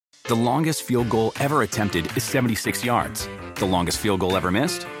The longest field goal ever attempted is 76 yards. The longest field goal ever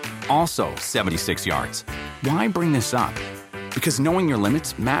missed? Also 76 yards. Why bring this up? Because knowing your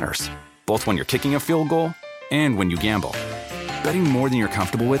limits matters, both when you're kicking a field goal and when you gamble. Betting more than you're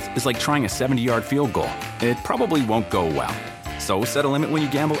comfortable with is like trying a 70-yard field goal. It probably won't go well. So set a limit when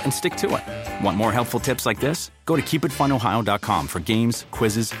you gamble and stick to it. Want more helpful tips like this? Go to keepitfunohio.com for games,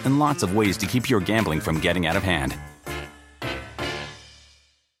 quizzes, and lots of ways to keep your gambling from getting out of hand.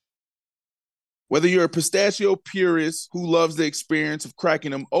 Whether you're a pistachio purist who loves the experience of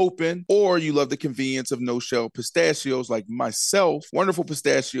cracking them open, or you love the convenience of no-shell pistachios like myself, Wonderful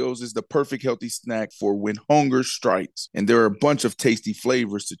Pistachios is the perfect healthy snack for when hunger strikes. And there are a bunch of tasty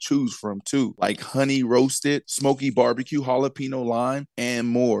flavors to choose from too, like honey roasted, smoky barbecue, jalapeno lime, and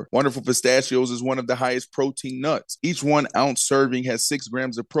more. Wonderful Pistachios is one of the highest protein nuts. Each 1 ounce serving has 6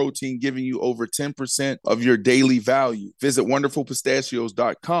 grams of protein, giving you over 10% of your daily value. Visit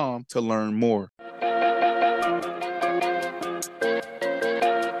wonderfulpistachios.com to learn more.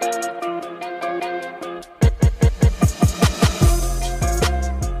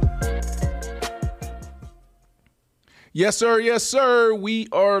 Yes, sir. Yes, sir. We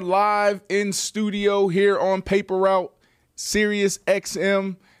are live in studio here on Paper Route, Sirius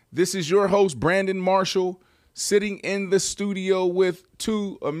XM. This is your host, Brandon Marshall, sitting in the studio with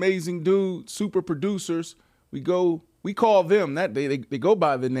 2 amazing dudes, super producers. We call them that. They go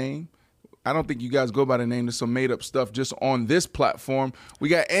by the name. I don't think you guys go by the name. There's some made-up stuff just on this platform. We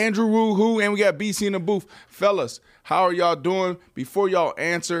got Andrew Woohoo and we got BC in the booth. Fellas, how are y'all doing? Before y'all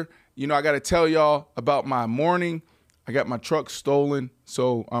answer, I got to tell y'all about my morning. I got my truck stolen,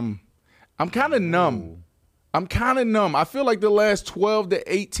 so I'm kind of numb. I feel like the last 12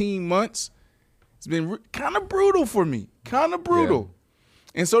 to 18 months, it's been kind of brutal for me, Yeah.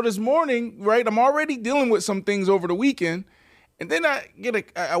 And so this morning, right, I'm already dealing with some things over the weekend, and then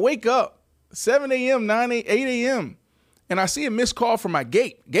I wake up 7 a.m., 8 a.m., and I see a missed call from my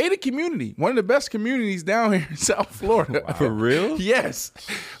gated community, one of the best communities down here in South Florida. Wow. For real? Yes.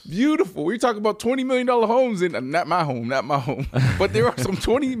 Beautiful. We're talking about $20 million homes not my home, but there are some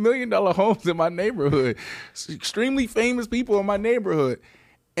 $20 million homes in my neighborhood. Extremely famous people in my neighborhood.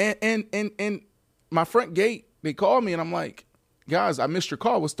 And my front gate, they called me and I'm like, guys, I missed your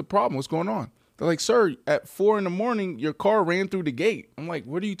call. What's the problem? What's going on? They're like, sir, at 4 a.m, your car ran through the gate. I'm like,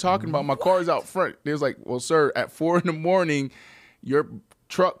 what are you talking about? My car is out front. They was like, well, sir, at 4 a.m, your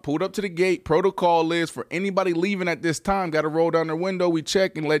truck pulled up to the gate. Protocol is for anybody leaving at this time, got to roll down their window. We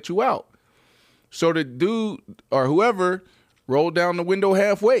check and let you out. So the dude or whoever rolled down the window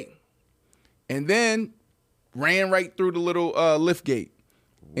halfway and then ran right through the little lift gate.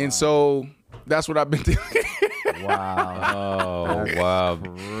 Wow. And so that's what I've been doing. Wow. Oh, wow.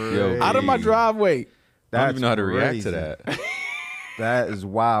 Yo, out of my driveway. I don't even know how to react to that. That is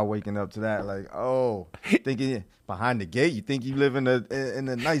wild, waking up to that. Like, thinking behind the gate, you think you live in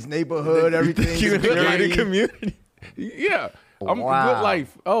a nice neighborhood, everything. You in a gated community. Yeah. I'm good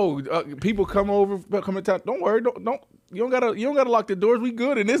life. People come in town. Don't worry. Don't you don't gotta lock the doors. We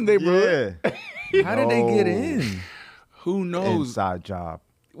good in this neighborhood. Yeah. How did they get in? Who knows? Inside job.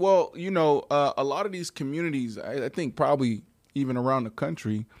 Well, a lot of these communities, I think probably even around the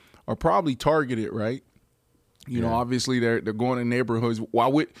country, are probably targeted, right? Obviously they're going in neighborhoods.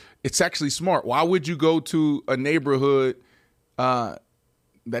 It's actually smart. Why would you go to a neighborhood that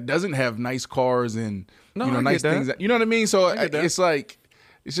doesn't have nice cars and nice things? You know what I mean? So it's like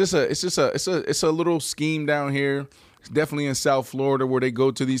it's a little scheme down here. It's definitely in South Florida where they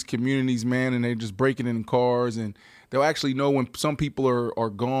go to these communities, man, and they just break it in cars and they'll actually know when some people are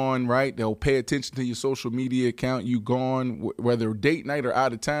gone, right? They'll pay attention to your social media account. You gone, whether date night or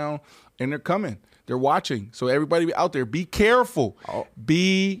out of town, and they're coming. They're watching. So everybody out there, be careful. Oh.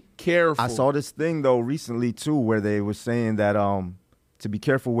 Be careful. I saw this thing, though, recently, too, where they were saying that to be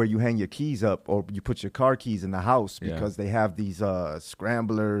careful where you hang your keys up or you put your car keys in the house because they have these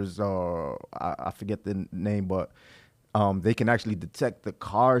scramblers or I forget the name, but they can actually detect the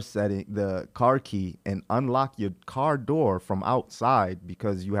car key and unlock your car door from outside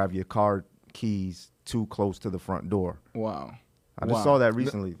because you have your car keys too close to the front door. Wow. I just saw that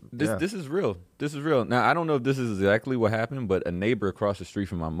recently. This is real. This is real. Now, I don't know if this is exactly what happened, but a neighbor across the street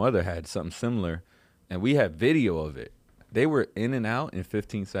from my mother had something similar, and we had video of it. They were in and out in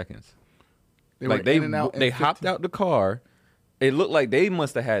 15 seconds. They hopped out the car. It looked like they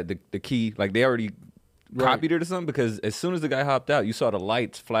must have had the key, like they already copied it or something, because as soon as the guy hopped out, you saw the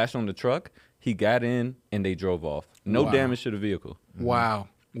lights flash on the truck. He got in, and they drove off. No damage to the vehicle. Wow.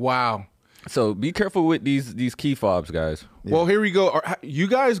 So be careful with these key fobs, guys. Yeah. Well, here we go. Are you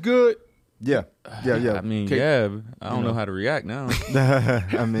guys good? Yeah. I mean, yeah. I don't know how to react now.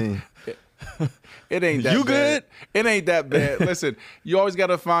 I mean, it ain't that You bad. good? It ain't that bad. Listen, you always got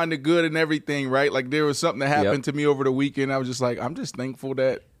to find the good in everything, right? Like there was something that happened to me over the weekend. I was just like, I'm just thankful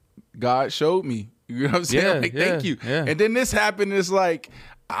that God showed me. You know what I'm saying? Like, thank you. Yeah. And then this happened. It's like,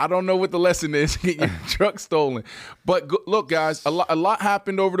 I don't know what the lesson is. Get your truck stolen. But look, guys, a lot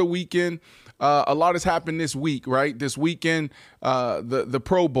happened over the weekend. A lot has happened this week, right? This weekend, the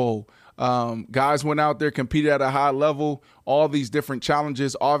Pro Bowl. Guys went out there, competed at a high level, all these different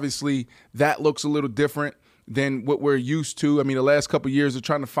challenges. Obviously, that looks a little different than what we're used to. I mean, the last couple of years are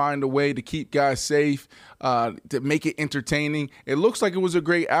trying to find a way to keep guys safe, to make it entertaining. It looks like it was a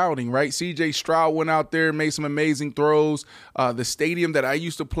great outing, right? C.J. Stroud went out there, made some amazing throws. The stadium that I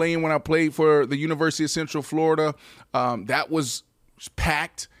used to play in when I played for the University of Central Florida, that was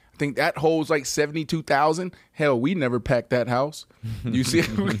packed. I think that holds like 72,000. Hell, we never packed that house. You see,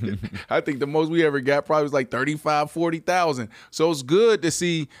 I think the most we ever got probably was like 35, 40,000. So it's good to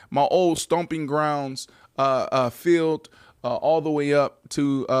see my old stomping grounds filled all the way up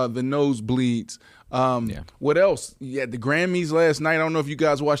to the nosebleeds. What else? Yeah, the Grammys last night. I don't know if you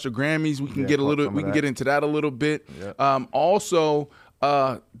guys watched the Grammys. We can get into that a little bit. Yeah. Also,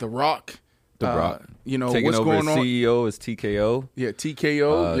 The Rock. Taking what's over going as on? CEO is TKO. Yeah,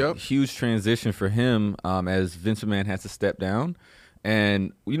 TKO. Yep. Huge transition for him as Vince McMahon has to step down.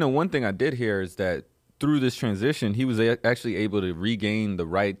 And, one thing I did hear is that through this transition, he was actually able to regain the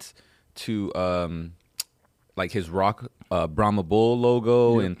rights to like his Rock Brahma Bull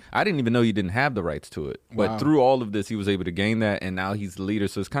logo. Yeah. And I didn't even know he didn't have the rights to it. But through all of this, he was able to gain that. And now he's the leader.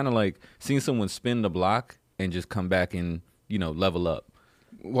 So it's kind of like seeing someone spin the block and just come back and, level up.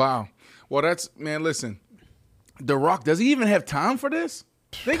 Wow. Well, listen, The Rock, does he even have time for this?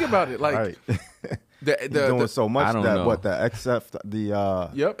 Think about it. Like, right. He's doing so much I don't that know. what the XFL.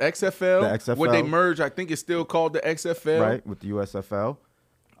 XFL. The XFL. What they merged, I think it's still called the XFL. Right, with the USFL.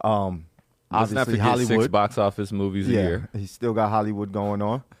 Let's Obviously, not forget Hollywood. 6 box office movies a year. He's still got Hollywood going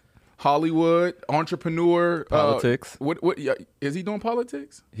on. Hollywood, entrepreneur. Politics. What is he doing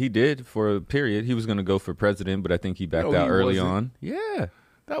politics? He did for a period. He was going to go for president, but I think he backed out early on. Yeah.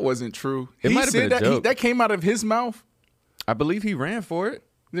 That wasn't true. It might have been a joke. That came out of his mouth? I believe he ran for it.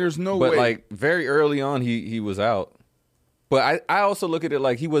 There's no way. But like very early on, he was out. But I also look at it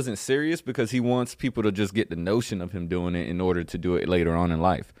like he wasn't serious because he wants people to just get the notion of him doing it in order to do it later on in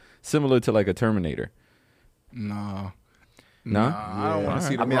life. Similar to like a Terminator. No. No? I don't want to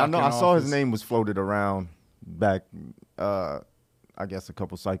see the Rock I saw office. his name was floated around back, I guess a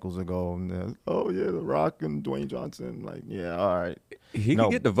couple cycles ago. And The Rock and Dwayne Johnson. Like, yeah, all right. He can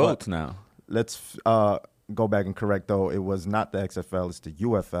get the votes now. Let's go back and correct, though. It was not the XFL. It's the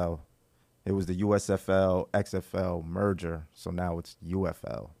UFL. It was the USFL, XFL merger. So now it's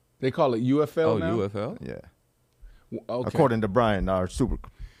UFL. They call it UFL now? UFL? Yeah. Okay. According to Brian, our super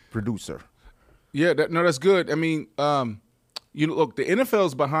producer. Yeah, that's good. I mean, look, the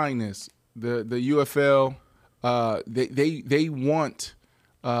NFL's behind this. The UFL, they want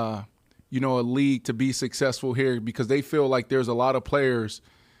a league to be successful here because they feel like there's a lot of players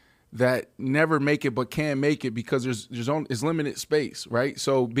that never make it but can make it because there's limited space, right?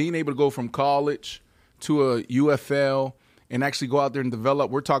 So being able to go from college to a UFL and actually go out there and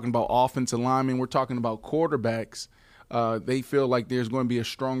develop, we're talking about offensive linemen, we're talking about quarterbacks. They feel like there's going to be a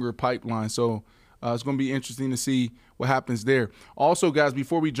stronger pipeline. So it's going to be interesting to see what happens there. Also, guys,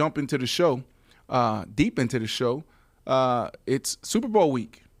 before we jump into the show, deep into the show, it's Super Bowl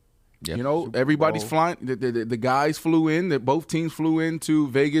week. Yep. Everybody's flying. The guys flew in. Both teams flew into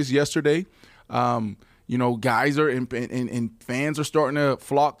Vegas yesterday. Guys are and fans are starting to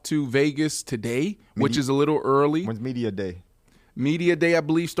flock to Vegas today, which is a little early. When's Media Day? Media Day, I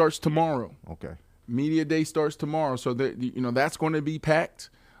believe, starts tomorrow. Okay. Media Day starts tomorrow, so that's going to be packed.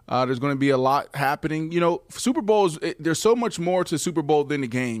 There's going to be a lot happening. Super Bowls. There's so much more to Super Bowl than the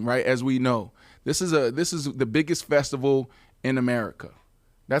game, right? As we know, this is the biggest festival in America.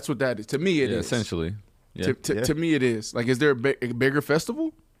 That's what that is. To me, it is. Essentially. Yeah. To me, it is. Like, is there a bigger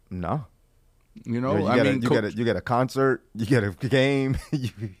festival? No. You get a concert, you get a game,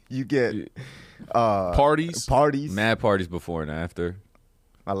 you get parties, mad parties before and after,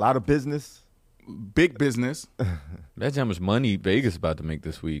 a lot of business, big business. Imagine how much money Vegas about to make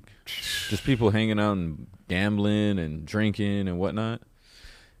this week. Just people hanging out and gambling and drinking and whatnot.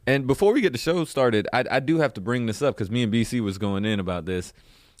 And before we get the show started, I do have to bring this up because me and BC was going in about this.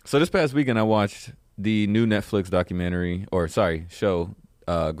 So this past weekend, I watched the new Netflix show,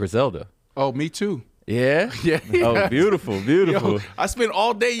 Griselda. Oh, me too. Yeah? Yeah. Oh, beautiful. Yo, I spent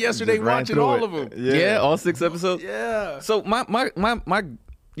all day yesterday watching all of them. Yeah, all 6 episodes? Yeah. So my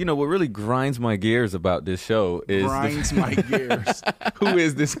what really grinds my gears about this show is grinds my gears. Who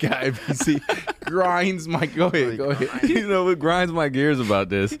is this guy, BC? Grinds my. Go ahead. What grinds my gears about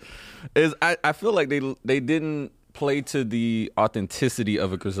this is I feel like they didn't play to the authenticity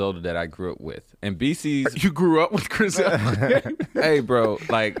of a Griselda that I grew up with. And BC's... You grew up with Griselda? Hey, bro,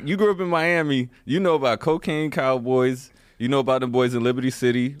 like, you grew up in Miami. You know about Cocaine Cowboys. You know about them boys in Liberty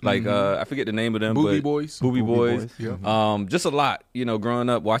City. Like, I forget the name of them. Booby Boys. Booby Boys. Yeah. Just a lot, growing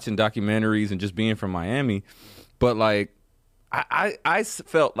up, watching documentaries and just being from Miami. But, like, I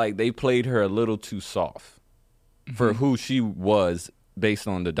felt like they played her a little too soft for who she was based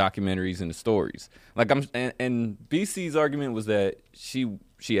on the documentaries and the stories. Like and BC's argument was that she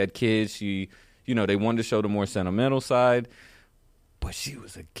had kids, they wanted to show the more sentimental side, but she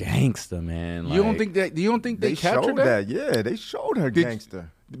was a gangster, man. You don't think they captured showed that? Yeah, they showed her gangster.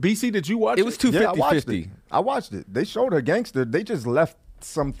 BC, did you watch it? It was 250-50. I watched it. They showed her gangster. They just left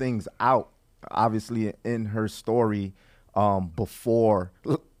some things out, obviously, in her story before,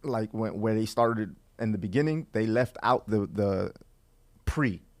 like where they started in the beginning. They left out the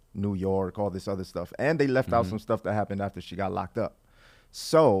pre-New York, all this other stuff. And they left out some stuff that happened after she got locked up.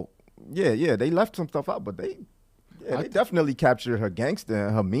 So, yeah, they left some stuff out, but they definitely captured her gangster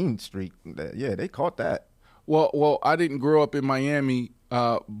and her mean streak. Yeah, they caught that. Well, I didn't grow up in Miami,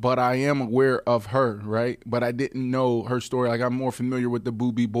 but I am aware of her, right? But I didn't know her story. Like, I'm more familiar with the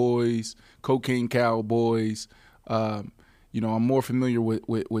Booby Boys, Cocaine Cowboys. I'm more familiar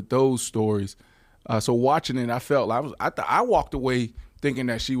with those stories. So watching it, I felt I walked away thinking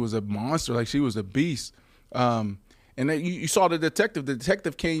that she was a monster, like she was a beast. And then you saw the detective. The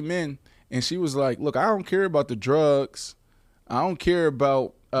detective came in, and she was like, look, I don't care about the drugs. I don't care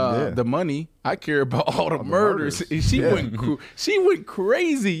about the money. I care about all the murders. And she went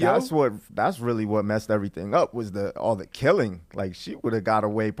crazy, yo. That's really what messed everything up was all the killing. Like, she would have got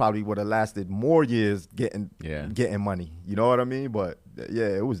away, probably would have lasted more years getting money. You know what I mean? But yeah,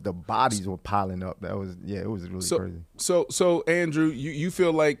 it was the bodies were piling up. It was really crazy. So Andrew, you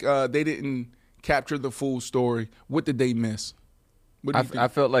feel like they didn't capture the full story. What did they miss? What do you think? I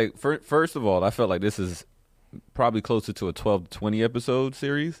felt like first of all, I felt like this is probably closer to a 12 to 20 episode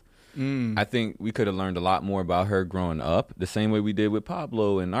series. I think we could have learned a lot more about her growing up, the same way we did with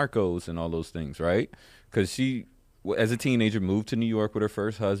Pablo and Narcos and all those things, right? Because she, as a teenager, moved to New York with her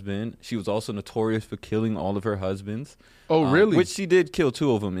first husband. She was also notorious for killing all of her husbands. Oh, really? Which she did kill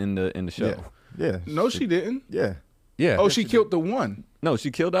 2 of them in the show. Yeah. No, she didn't. Yeah. Yeah. Oh, she killed the one. No,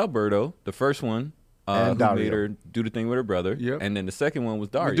 she killed Alberto, the first one. And who made her do the thing with her brother. Yep. And then the second one was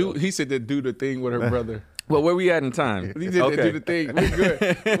Dario. He said to do the thing with her brother. Well, where we at in time? He did do the thing. We good.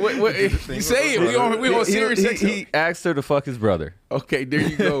 What, say it. We on serious sex. He asked her to fuck his brother. Okay, there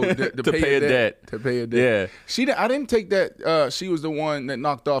you go. To pay a debt. To pay a debt. Yeah. I didn't take that she was the one that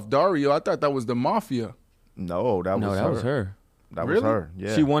knocked off Dario. I thought that was the mafia. No, that was her. That really? was her.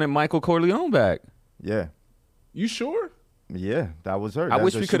 Yeah. She wanted Michael Corleone back. Yeah. You sure? Yeah, that was her. I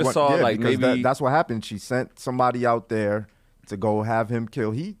wish we could have saw maybe that's what happened. She sent somebody out there to go have him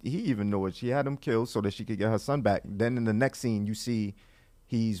killed. He even knew it. She had him killed so that she could get her son back. Then in the next scene, you see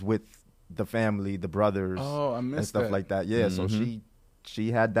he's with the family, the brothers, and stuff like that. Yeah, so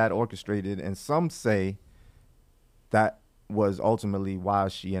she had that orchestrated, and some say that was ultimately why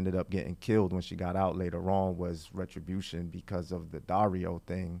she ended up getting killed when she got out later on, was retribution because of the Dario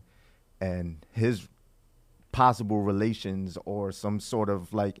thing and his possible relations or some sort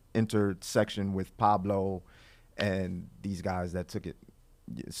of like intersection with Pablo and these guys that took it.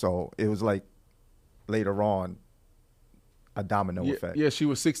 So it was like later on a domino effect. Yeah, she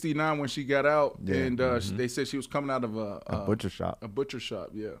was 69 when she got out, and they said she was coming out of a butcher shop. A butcher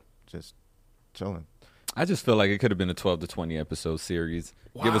shop, yeah. Just chilling. I just feel like it could have been a 12 to 20 episode series.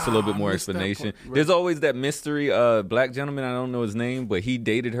 Wow, give us a little bit more explanation. Right. There's always that mystery black gentleman, I don't know his name, but he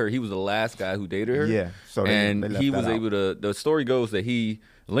dated her. He was the last guy who dated her. Yeah. So and they he was out. able to, the story goes that he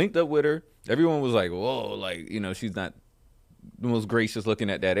linked up with her. Everyone was like, whoa, like, she's not the most gracious looking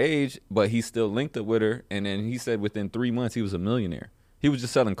at that age, but he still linked up with her. And then he said within 3 months, he was a millionaire. He was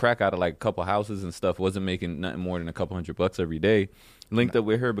just selling crack out of like a couple houses and stuff, wasn't making nothing more than a couple $100 every day. Linked up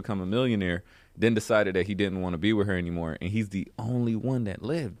with her, become a millionaire, then decided that he didn't want to be with her anymore. And he's the only one that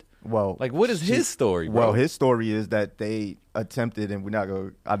lived. Well, like, what is his story, bro? Well, his story is that they attempted, and we're not going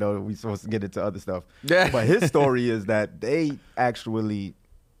to, I know we're supposed to get into other stuff. Yeah. But his story is that they actually,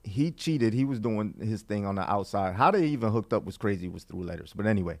 he cheated. He was doing his thing on the outside. How they even hooked up was crazy, was through letters. But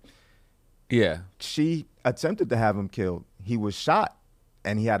anyway. Yeah. She attempted to have him killed. He was shot,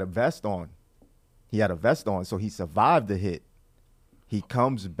 and he had a vest on. So he survived the hit. He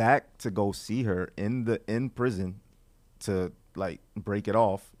comes back to go see her in prison to like break it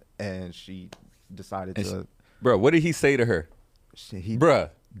off, and she decided to. Bro, what did he say to her?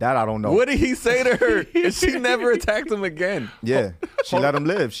 That I don't know. What did he say to her? And she never attacked him again. Yeah, she let him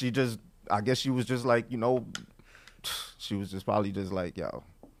live. She just, I guess she was just like, she was just probably just like, yo,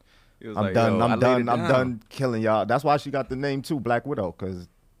 I'm done killing y'all. That's why she got the name too, Black Widow, because,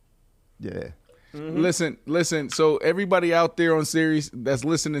 yeah. Mm-hmm. Listen. So everybody out there on Sirius that's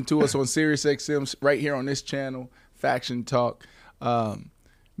listening to us on Sirius XM right here on this channel, Faction Talk,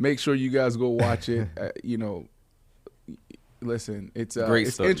 make sure you guys go watch it. Listen, it's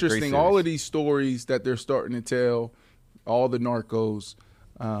interesting. All of these stories that they're starting to tell, all the narcos,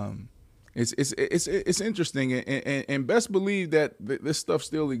 it's interesting, and best believe that this stuff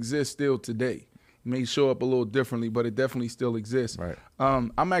still exists still today. It may show up a little differently, but it definitely still exists. Right.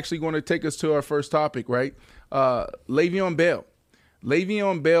 I'm actually going to take us to our first topic, right? LeVeon Bell.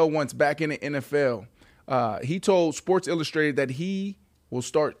 LeVeon Bell wants back in the NFL. He told Sports Illustrated that he will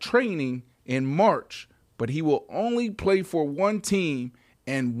start training in March, but he will only play for one team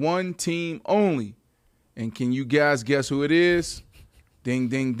and one team only. And can you guys guess who it is? Ding,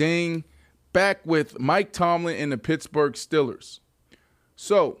 ding, ding. Back with Mike Tomlin and the Pittsburgh Steelers.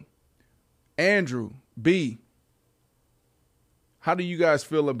 So, Andrew, B, how do you guys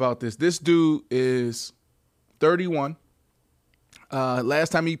feel about this? This dude is 31. Last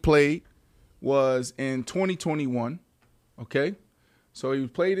time he played was in 2021, okay? So he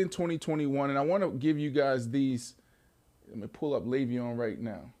played in 2021, and I want to give you guys these. Let me pull up LeVeon right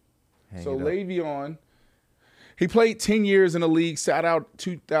now. LeVeon, he played 10 years in the league, sat out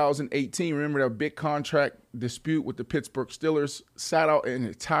 2018. Remember that big contract dispute with the Pittsburgh Steelers? Sat out an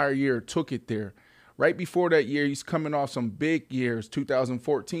entire year, took it there. Right before that year, he's coming off some big years.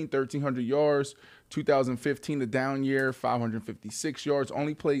 2014, 1,300 yards. 2015, the down year, 556 yards.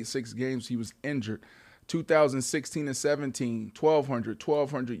 Only played 6 games. He was injured. 2016 and 17,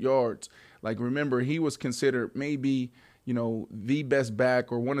 1,200 yards. Like, remember, he was considered maybe, the best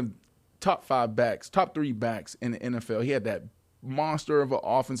back or one of top 5 backs, top 3 backs in the NFL. He had that monster of an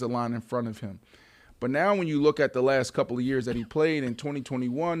offensive line in front of him. But now when you look at the last couple of years that he played, in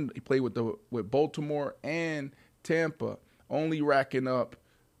 2021, he played with Baltimore and Tampa, only racking up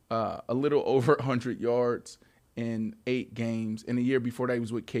a little over 100 yards in 8 games. And the year before that, he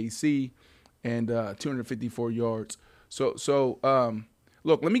was with KC and 254 yards. So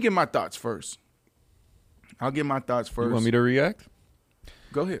look, let me get my thoughts first. I'll get my thoughts first. You want me to react?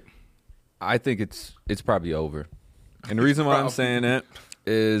 Go ahead. I think it's probably over. And the reason why I'm saying that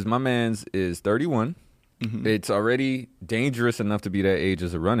is my man's is 31. Mm-hmm. It's already dangerous enough to be that age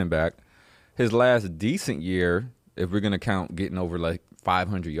as a running back. His last decent year, if we're going to count getting over like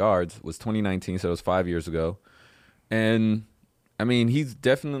 500 yards, was 2019, so it was 5 years ago. And, I mean, he's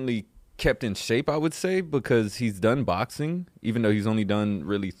definitely kept in shape, I would say, because he's done boxing, even though he's only done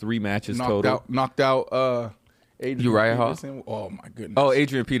really 3 matches total. Knocked out Adrian Uriah Peterson. Hall? Oh, my goodness. Oh,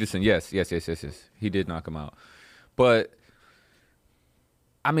 Adrian Peterson. Yes. He did knock him out. But,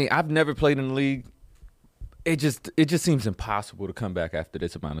 I mean, I've never played in the league. It just seems impossible to come back after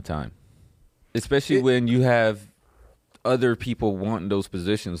this amount of time, especially when you have other people wanting those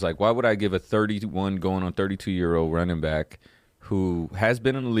positions. Like, why would I give a 31 going on 32-year-old running back who has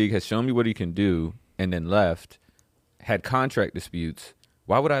been in the league, has shown me what he can do, and then left, had contract disputes?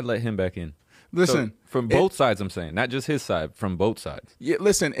 Why would I let him back in? Listen, so, from both sides, I'm saying, not just his side, from both sides. Yeah,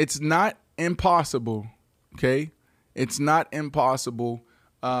 listen, it's not impossible, okay? It's not impossible,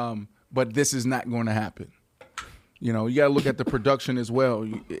 but this is not going to happen. You got to look at the production as well.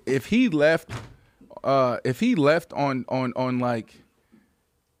 If he left on like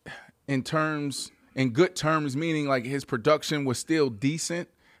in good terms, meaning like his production was still decent.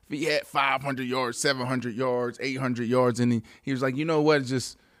 If he had 500 yards, 700 yards, 800 yards, and he was like, you know what,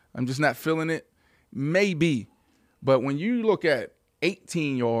 I'm just not feeling it. Maybe, but when you look at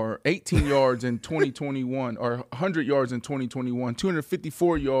 18 yards in 2021 or 100 yards in 2021,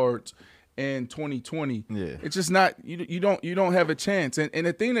 254 yards in 2020. Yeah. It's just not, you don't have a chance. And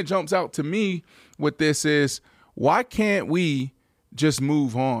the thing that jumps out to me with this is, why can't we just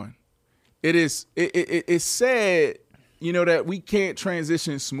move on? It's sad, that we can't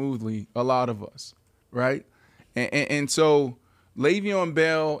transition smoothly, a lot of us, right? And so LeVeon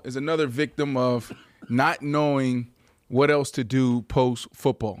Bell is another victim of not knowing what else to do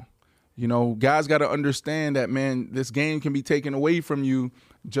post-football. Guys got to understand that, man, this game can be taken away from you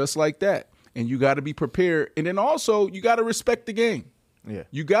just like that. And you got to be prepared. And then also, you got to respect the game. Yeah.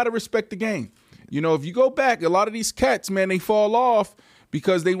 You got to respect the game. If you go back, a lot of these cats, man, they fall off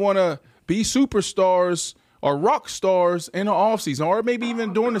because they want to be superstars or rock stars in the offseason or maybe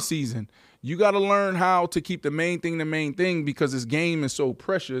even during the season. You got to learn how to keep the main thing because this game is so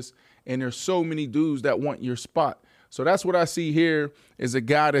precious and there's so many dudes that want your spot. So that's what I see here is a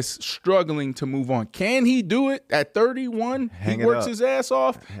guy that's struggling to move on. Can he do it at 31? He works his ass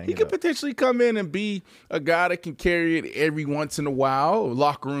off. He could potentially come in and be a guy that can carry it every once in a while.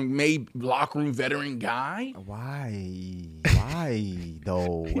 Locker room veteran guy. Why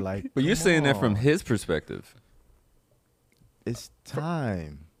though? Like, but you're saying that from his perspective. It's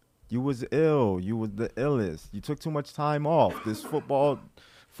time. You was ill. You was the illest. You took too much time off. This football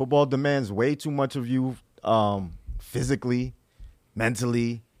demands way too much of you. Physically,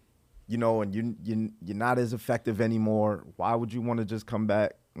 mentally, and you're not as effective anymore. Why would you want to just come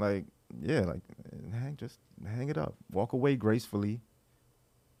back? Hang it up. Walk away gracefully.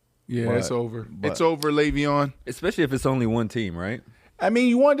 Yeah, it's over. It's over, Le'Veon. Especially if it's only one team, right? I mean,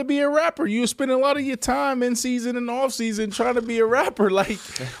 you wanted to be a rapper. You were spending a lot of your time in season and off season trying to be a rapper. Like,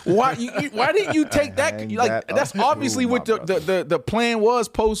 why didn't you take that? Like, that's obviously what the plan was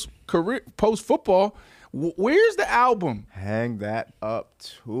post football. Where's the album? Hang that up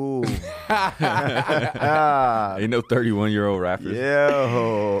too. Ain't no 31-year-old rappers.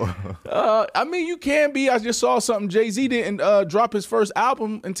 Yeah. I mean, you can be. I just saw something. Jay-Z didn't drop his first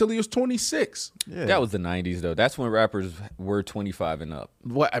album until he was 26. Yeah. That was the 90s, though. That's when rappers were 25 and up.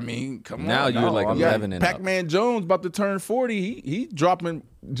 What? I mean, come on. Now you're like 11 and up. Pac-Man Jones about to turn 40. He dropping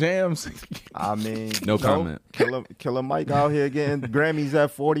jams. I mean, no comment. Killer Mike out here getting Grammys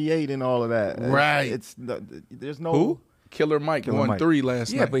at 48 and all of that. Right. There's no who? Killer Mike won 3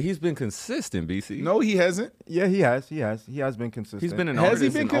 last night. Yeah, but he's been consistent, BC. No, he hasn't. Yeah, he has. He has been consistent. He's been an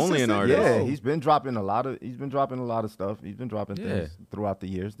artist and only an artist. Yeah, he's been dropping a lot of stuff. He's been dropping things throughout the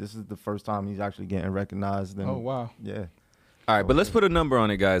years. This is the first time he's actually getting recognized. Oh, wow. Yeah. All right, but let's put a number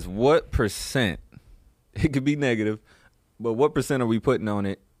on it, guys. What percent? It could be negative, but what percent are we putting on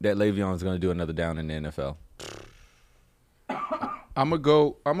it that Le'Veon is going to do another down in the NFL? I'm gonna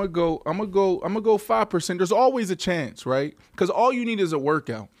go 5%. There's always a chance, right? Because all you need is a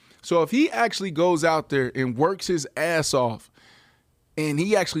workout. So if he actually goes out there and works his ass off, and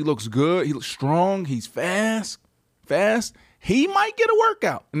he actually looks good, he looks strong, he's fast, he might get a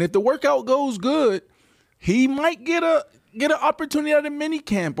workout. And if the workout goes good, he might get an opportunity at a mini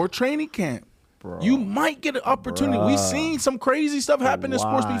camp or training camp. Bro. You might get an opportunity. We've seen some crazy stuff happen in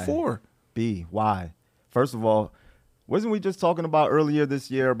sports before. Why? First of all, wasn't we just talking about earlier this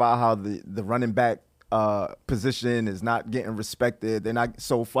year about how the running back position is not getting respected? They're not.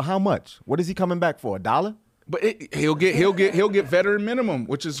 So for how much? What is he coming back for? $1? But he'll get veteran minimum,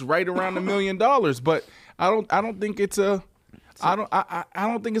 which is right around $1 million. But I don't think it's I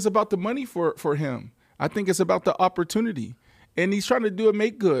don't think it's about the money for him. I think it's about the opportunity. And he's trying to do it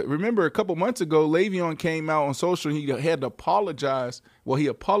make good. Remember, a couple months ago, Le'Veon came out on social. He had to apologize. Well, he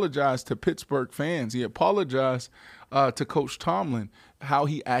apologized to Pittsburgh fans. He apologized to Coach Tomlin, how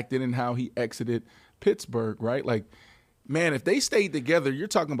he acted and how he exited Pittsburgh, right? Like, man, if they stayed together, you're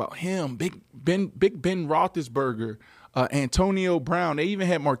talking about him, Big Ben Roethlisberger, Antonio Brown. They even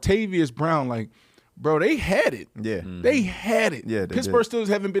had Martavius Brown. Like, bro, they had it. Yeah. They had it. Yeah, Pittsburgh still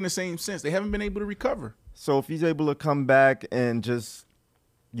haven't been the same since. They haven't been able to recover. So if he's able to come back and just,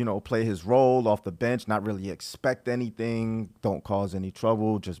 play his role off the bench, not really expect anything, don't cause any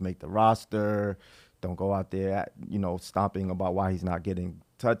trouble, just make the roster, don't go out there, stomping about why he's not getting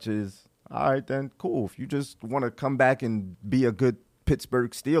touches. All right, then, cool. If you just want to come back and be a good Pittsburgh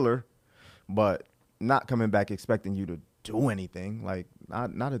Steeler, but not coming back expecting you to do anything, like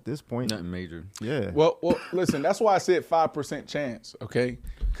not at this point. Nothing major. Yeah. Well, listen, that's why I said 5% chance, okay?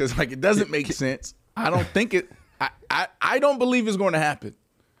 Because, it doesn't make sense. I don't think it – I don't believe it's going to happen.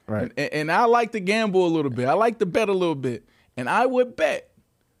 Right. And I like to gamble a little bit. I like to bet a little bit. And I would bet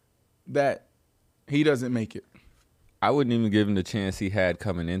that he doesn't make it. I wouldn't even give him the chance he had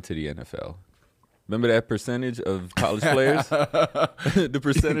coming into the NFL. Remember that percentage of college players? The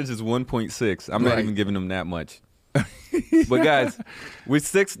percentage is 1.6. I'm not even giving him that much. But, guys, we're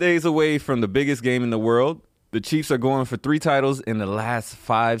 6 days away from the biggest game in the world. The Chiefs are going for 3 titles in the last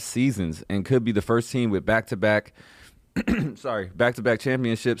 5 seasons and could be the first team with back-to-back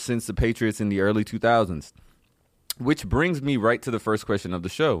championships since the Patriots in the early 2000s. Which brings me right to the first question of the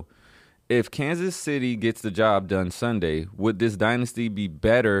show. If Kansas City gets the job done Sunday, would this dynasty be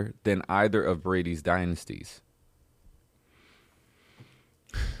better than either of Brady's dynasties?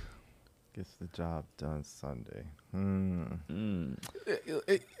 Gets the job done Sunday.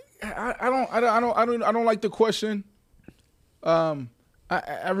 I don't like the question.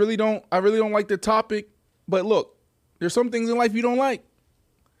 I really don't like the topic. But look, there's some things in life you don't like.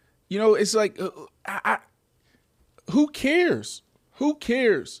 It's like, who cares? Who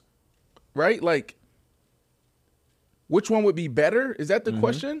cares right? Like, which one would be better? Is that the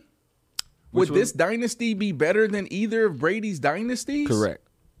question? Would this dynasty be better than either of Brady's dynasties? Correct.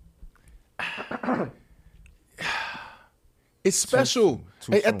 It's special.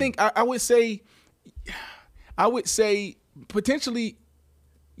 I think I would say potentially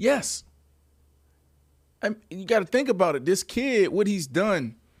yes. You got to think about it. This kid, what he's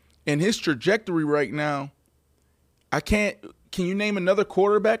done and his trajectory right now, can you name another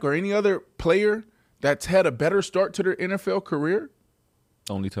quarterback or any other player that's had a better start to their NFL career?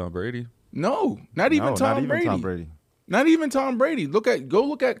 Only Tom Brady. No, not even Tom Brady. Not even Tom Brady. Go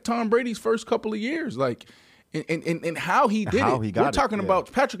look at Tom Brady's first couple of years, like, and how he did it. We're talking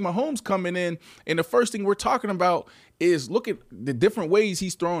about Patrick Mahomes coming in, and the first thing we're talking about is look at the different ways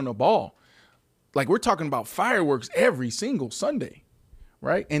he's throwing the ball. Like, we're talking about fireworks every single Sunday,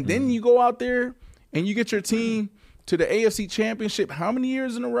 right? And then you go out there and you get your team to the AFC Championship how many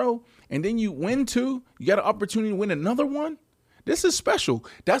years in a row? And then you win two. You got an opportunity to win another one. This is special.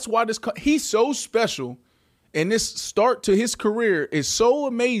 That's why he's so special. And this start to his career is so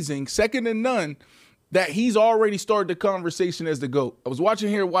amazing, second to none, that he's already started the conversation as the GOAT. I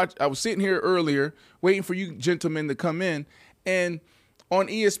was sitting here earlier waiting for you gentlemen to come in, and on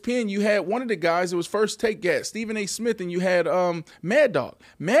ESPN, you had one of the guys that was first take guest, Stephen A. Smith, and you had Mad Dog.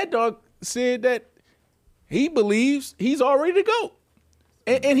 Mad Dog said that he believes he's already the GOAT.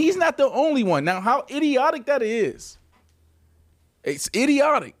 And he's not the only one. Now, how idiotic that is. It's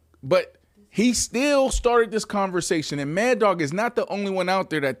idiotic, but he still started this conversation, and Mad Dog is not the only one out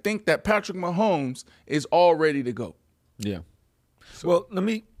there that think that Patrick Mahomes is all ready to go. Yeah. So. Well, let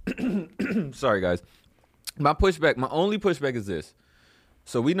me – sorry, guys. My only pushback is this.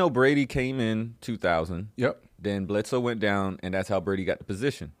 So we know Brady came in 2000. Yep. Then Bledsoe went down, and that's how Brady got the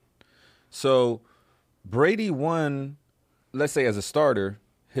position. So Brady won, let's say as a starter,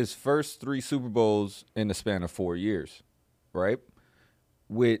 his first 3 Super Bowls in the span of 4 years, right?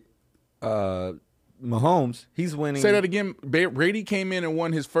 With Mahomes, he's winning. Say that again. Brady came in and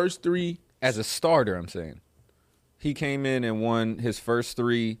won his first 3. As a starter, I'm saying. He came in and won his first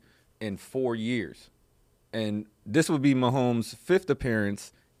 3 in 4 years. And this would be Mahomes' 5th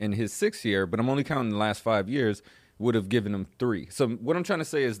appearance in his 6th year, but I'm only counting the last 5 years, would have given him 3. So what I'm trying to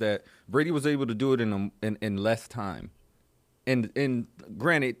say is that Brady was able to do it in less time. And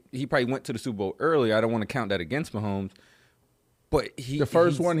granted, he probably went to the Super Bowl early. I don't want to count that against Mahomes. But the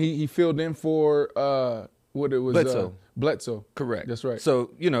first one he filled in for what it was Bledsoe. Correct. That's right.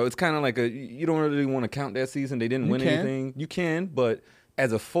 So, it's kind of like you don't really want to count that season. They didn't win anything. You can, but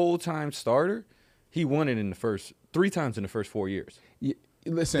as a full-time starter, he won it in the first 3 times in the first 4 years.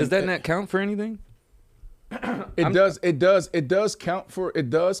 Listen, does that not count for anything? It does count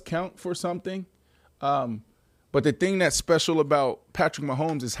for something. But the thing that's special about Patrick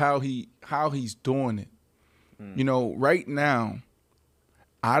Mahomes is how he's doing it. Right now,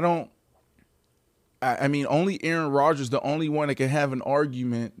 only Aaron Rodgers, the only one that can have an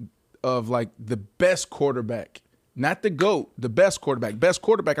argument of like the best quarterback, not the GOAT, the best quarterback. Best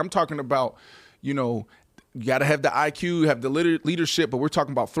quarterback, I'm talking about, you got to have the IQ, have the leadership, but we're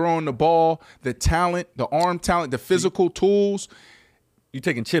talking about throwing the ball, the talent, the arm talent, the physical tools. You're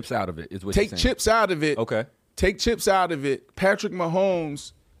taking chips out of it, is what you're saying. Take chips out of it. Okay. Take chips out of it. Patrick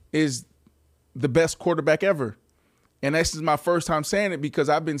Mahomes is the best quarterback ever. And this is my first time saying it because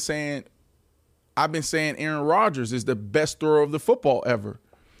I've been saying Aaron Rodgers is the best thrower of the football ever.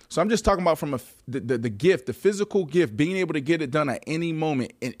 So I'm just talking about from the gift, the physical gift, being able to get it done at any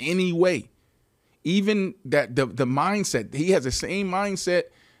moment in any way. Even that the mindset, he has the same mindset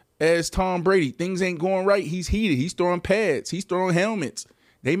as Tom Brady. Things ain't going right. He's heated. He's throwing pads. He's throwing helmets.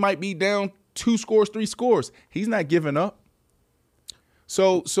 They might be down 2 scores, 3 scores. He's not giving up.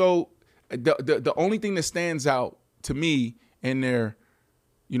 So the only thing that stands out to me in there,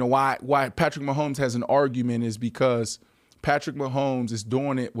 why Patrick Mahomes has an argument is because Patrick Mahomes is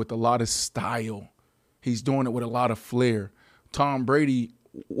doing it with a lot of style. He's doing it with a lot of flair. Tom Brady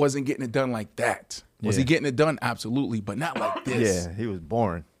wasn't getting it done like that. Was he getting it done? Absolutely, but not like this. Yeah, he was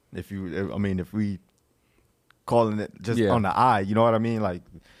boring. If we calling it just on the eye, you know what I mean? Like,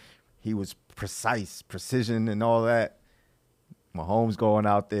 he was precise, precision and all that. Mahomes going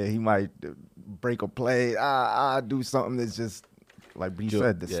out there, he might break a play, do something that's just, like you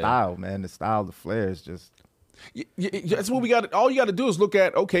said, the style, man. The style, the flair is just. That's what we got. All you got to do is look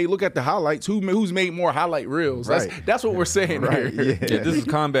at the highlights. Who's made more highlight reels? Right. That's what we're saying here. Yeah. This is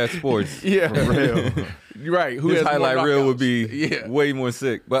combat sports. Yeah, for real. Right. Who this has highlight more reel knockouts? would be way more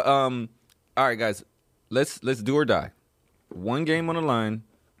sick. But all right, guys, let's do or die. One game on the line.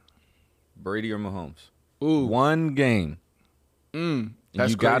 Brady or Mahomes? Ooh. One game.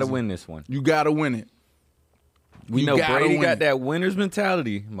 That's you got to crazy. win this one. You got to win it. We You know gotta Brady win got it. that winner's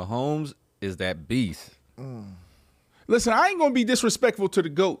mentality. Mahomes is that beast. Listen, I ain't gonna be disrespectful to the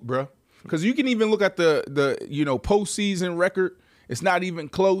GOAT, bro, because you can even look at the postseason record. It's not even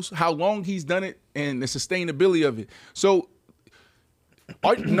close. How long he's done it and the sustainability of it. So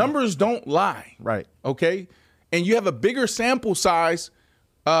our numbers don't lie, Right. okay? And you have a bigger sample size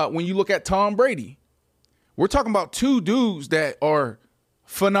when you look at Tom Brady. We're talking about two dudes that are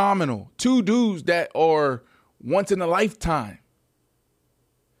phenomenal, two dudes that are once in a lifetime.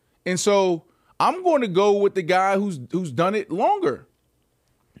 And so I'm going to go with the guy who's done it longer.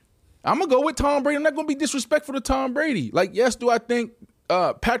 I'm going to go with Tom Brady. I'm not going to be disrespectful to Tom Brady. Like, yes, do I think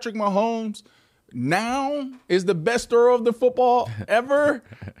Patrick Mahomes now is the best thrower of the football ever?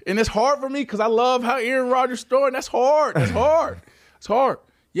 And it's hard for me because I love how Aaron Rodgers throwing. That's hard. That's hard. It's hard.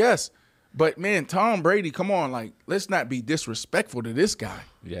 Yes. But, man, Tom Brady, come on. Like, let's not be disrespectful to this guy.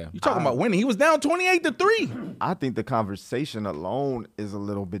 Yeah. You talking about winning. He was down 28-3. I think the conversation alone is a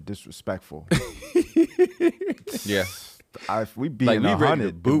little bit disrespectful. Yeah. If we being Like, we ready to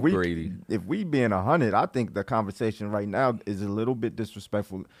 100, boot Brady. if we being 100, I think the conversation right now is a little bit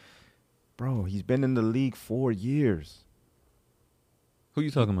disrespectful. Bro, he's been in the league 4 years. Who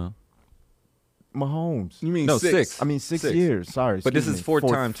you talking about? Mahomes. You mean No, six? 6. I mean, 6 years. Sorry. But this excuse is me. fourth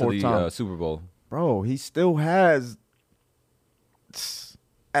time to fourth the time. Super Bowl. Bro, he still has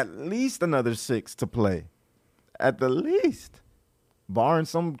at least another 6 to play. At the least. Barring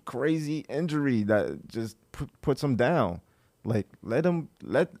some crazy injury that just puts him down. Like, let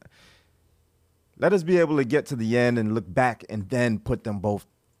us be able to get to the end and look back and then put them both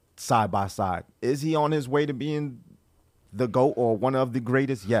side by side. Is he on his way to being the GOAT or one of the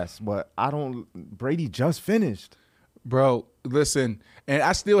greatest? Yes, but Brady just finished. Bro, listen, and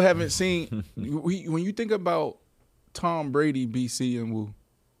I still haven't seen when you think about Tom Brady, BC and Wu,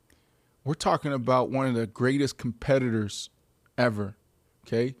 we're talking about one of the greatest competitors ever.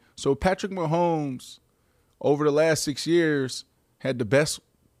 Okay? So Patrick Mahomes over the last 6 years had the best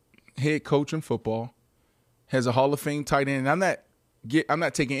head coach in football, has a Hall of Fame tight end. And I'm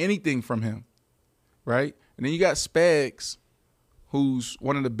not taking anything from him. Right? And then you got Spags, who's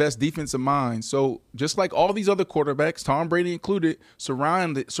one of the best defensive minds. So just like all these other quarterbacks, Tom Brady included,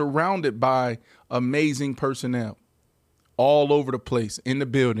 surrounded by amazing personnel all over the place in the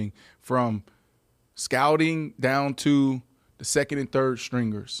building, from scouting down to the second and third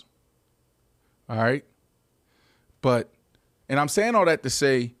stringers. All right? And I'm saying all that to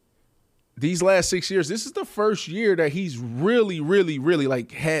say, these last 6 years, this is the first year that he's really, really, really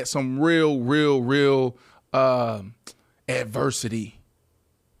like had some real adversity.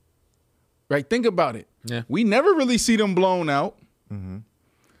 Right? Think about it. Yeah. We never really see them blown out. Mm-hmm.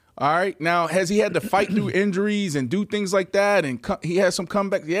 All right. Now, has he had to fight through injuries and do things like that? And he has some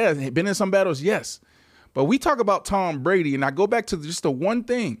comebacks? Yeah. Been in some battles? Yes. But we talk about Tom Brady, and I go back to just the one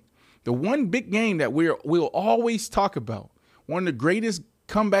thing, the one big game that we'll always talk about, one of the greatest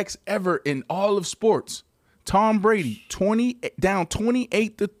comebacks ever in all of sports. Tom Brady, down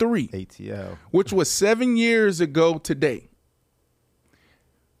 28-3. ATL. Which was 7 years ago today.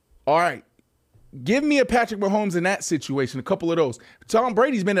 All right. Give me a Patrick Mahomes in that situation, a couple of those. Tom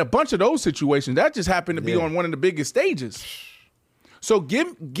Brady's been in a bunch of those situations. That just happened to be on one of the biggest stages. So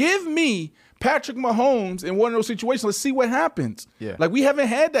give me Patrick Mahomes in one of those situations. Let's see what happens. Yeah. Like, we haven't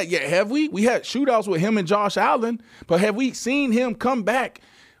had that yet, have we? We had shootouts with him and Josh Allen, but have we seen him come back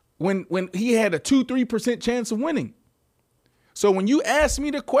when he had a 2-3% chance of winning? So when you ask me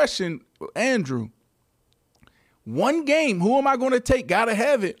the question, Andrew, one game, who am I going to take? Gotta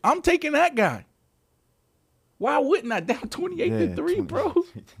have it. I'm taking that guy. Why wouldn't I? Down 28-3, bro.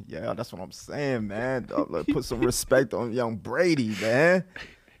 Yeah, that's what I'm saying, man. Put some respect on young Brady, man.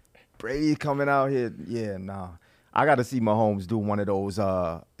 Brady coming out here. Yeah, nah. I got to see Mahomes do one of those.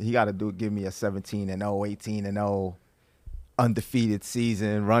 He got to give me a 17-0, 18-0 undefeated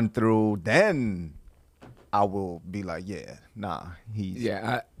season, run through. Then I will be like, yeah, nah.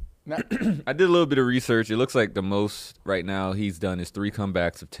 I did a little bit of research. It looks like the most right now he's done is 3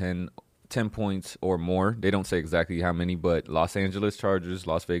 comebacks of 10 points or more. They don't say exactly how many, but Los Angeles Chargers,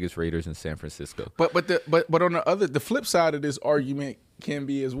 Las Vegas Raiders, and San Francisco. But on the flip side of this argument can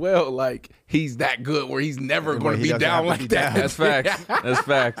be as well, like, he's that good where he's never going to be down like that. That's facts. That's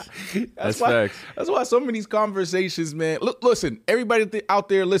facts. That's facts. That's why some of these conversations, man. Look, listen, everybody out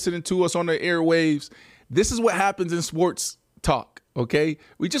there listening to us on the airwaves, this is what happens in sports talk. Okay,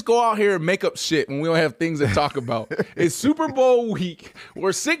 we just go out here and make up shit when we don't have things to talk about. It's Super Bowl week.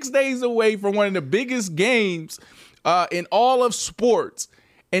 We're 6 days away from one of the biggest games in all of sports.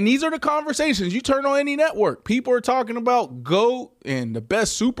 And these are the conversations. You turn on any network, people are talking about GOAT and the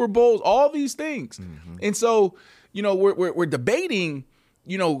best Super Bowls, all these things. Mm-hmm. And so, you know, we're debating,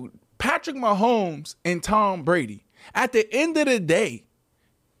 you know, Patrick Mahomes and Tom Brady. At the end of the day,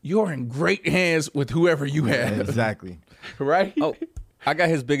 you're in great hands with whoever you have. Yeah, exactly. Right? Oh, I got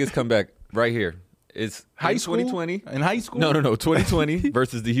his biggest comeback right here. It's high school? 2020. In high school? No. 2020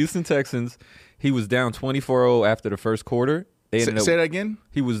 versus the Houston Texans. He was down 24-0 after the first quarter. Say that again?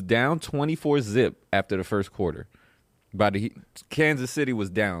 He was down 24-0 after the first quarter. Kansas City was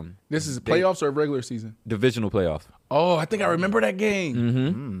down. This is playoffs or regular season? Divisional playoff. Oh, I think I remember that game.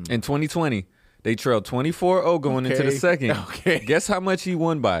 Mm-hmm. In 2020, they trailed 24-0 going into the second. Okay. Guess how much he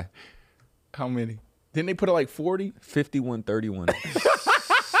won by? How many? Didn't they put it like 40? 51-31.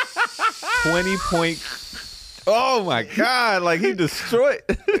 20-point. Oh my God! Like he destroyed.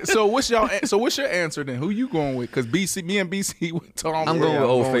 So what's your answer then? Who you going with? Because me and BC with Tom. I'm going with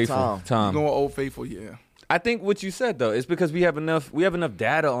Old Faithful. Tom. You going with Old Faithful? Yeah. I think what you said though is because we have enough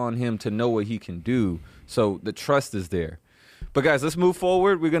data on him to know what he can do. So the trust is there. But guys, let's move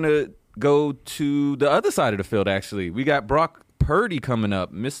forward. We're gonna go to the other side of the field. Actually, we got Brock Purdy coming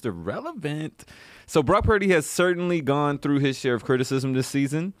up, Mr. Relevant. So Brock Purdy has certainly gone through his share of criticism this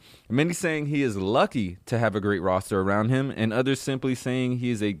season. Many saying he is lucky to have a great roster around him, and others simply saying he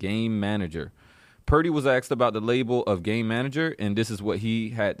is a game manager. Purdy was asked about the label of game manager, and this is what he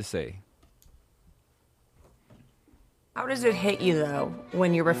had to say. How does it hit you, though,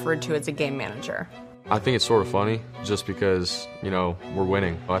 when you're referred to as a game manager? I think it's sort of funny just because, you know, we're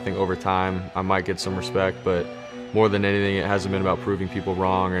winning. I think over time I might get some respect, but more than anything, it hasn't been about proving people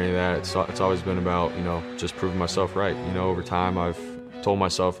wrong or any of that. It's always been about, you know, just proving myself right. You know, over time I've told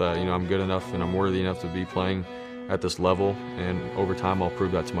myself that, you know, I'm good enough and I'm worthy enough to be playing at this level, and over time I'll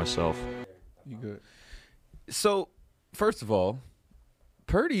prove that to myself. You good? So, first of all,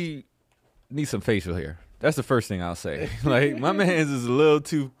 Purdy needs some facial hair. That's the first thing I'll say. Like, my man's is a little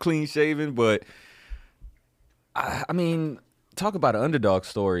too clean shaven, but I mean, talk about an underdog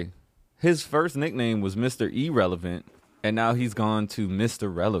story. His first nickname was Mr. Irrelevant, and now he's gone to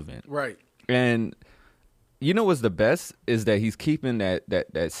Mr. Relevant. Right. And you know what's the best is that he's keeping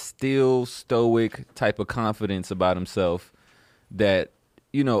that still stoic type of confidence about himself that,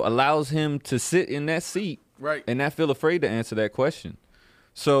 you know, allows him to sit in that seat right, and not feel afraid to answer that question.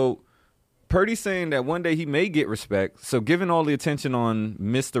 So Purdy's saying that one day he may get respect. So given all the attention on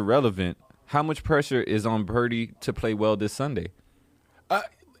Mr. Relevant, how much pressure is on Purdy to play well this Sunday?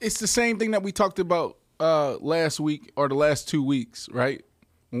 It's the same thing that we talked about last week or the last 2 weeks, right?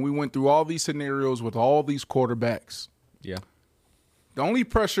 When we went through all these scenarios with all these quarterbacks. Yeah. The only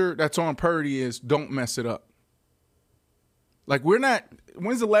pressure that's on Purdy is don't mess it up. Like,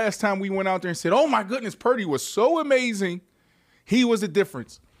 when's the last time we went out there and said, oh my goodness, Purdy was so amazing. He was the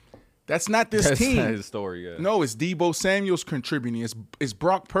difference. That's not this team. That's not his story, yeah. No, it's Deebo Samuel's contributing. It's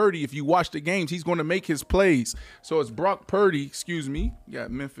Brock Purdy. If you watch the games, he's going to make his plays. So it's Brock Purdy, excuse me. You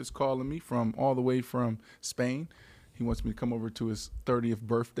got Memphis calling me from all the way from Spain. He wants me to come over to his 30th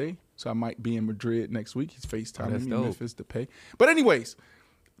birthday. So I might be in Madrid next week. He's FaceTiming me in Memphis to pay. But anyways,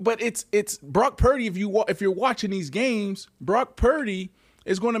 it's Brock Purdy. If you're watching these games, Brock Purdy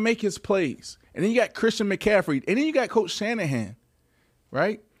is going to make his plays. And then you got Christian McCaffrey. And then you got Coach Shanahan,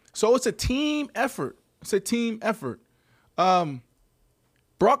 right? So it's a team effort. It's a team effort.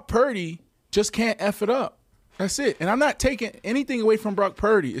 Brock Purdy just can't F it up. That's it. And I'm not taking anything away from Brock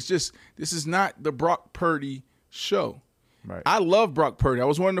Purdy. It's just this is not the Brock Purdy show. Right. I love Brock Purdy. I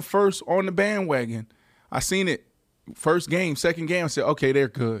was one of the first on the bandwagon. I seen it first game, second game. I said, okay, they're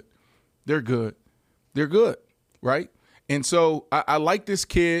good. They're good. They're good, right? And so I like this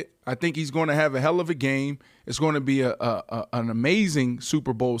kid. I think he's going to have a hell of a game. It's going to be an amazing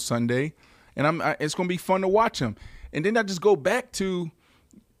Super Bowl Sunday, and it's going to be fun to watch him. And then I just go back to,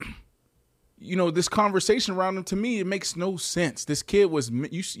 you know, this conversation around him. To me, it makes no sense. This kid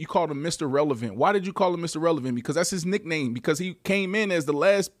you called him Mr. Relevant. Why did you call him Mr. Relevant? Because that's his nickname. Because he came in as the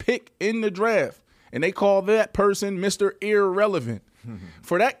last pick in the draft, and they call that person Mr. Irrelevant.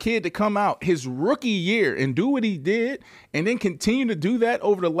 For that kid to come out his rookie year and do what he did and then continue to do that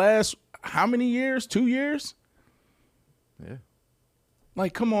over the last how many years? 2 years? Yeah.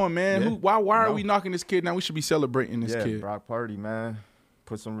 Like, come on, man. Yeah. Why are we knocking this kid down? We should be celebrating this kid. Brock Purdy, man.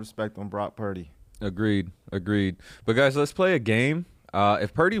 Put some respect on Brock Purdy. Agreed. But, guys, let's play a game.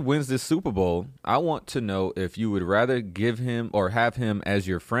 If Purdy wins this Super Bowl, I want to know if you would rather give him or have him as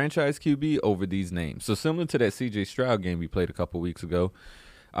your franchise QB over these names. So similar to that C.J. Stroud game we played a couple weeks ago,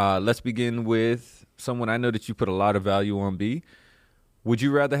 let's begin with someone I know that you put a lot of value on, B. Would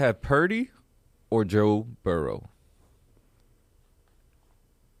you rather have Purdy or Joe Burrow?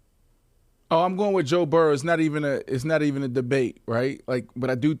 Oh, I'm going with Joe Burrow. It's not even a debate, right? But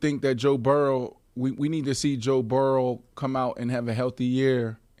I do think that Joe Burrow, we need to see Joe Burrow come out and have a healthy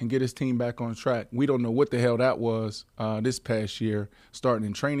year and get his team back on track. We don't know what the hell that was this past year, starting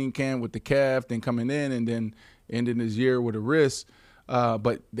in training camp with the calf, then coming in and then ending his year with a wrist.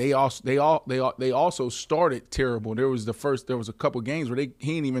 But they also started terrible. There was a couple games where he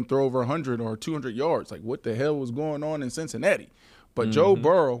didn't even throw over 100 or 200 yards. Like, what the hell was going on in Cincinnati? But Joe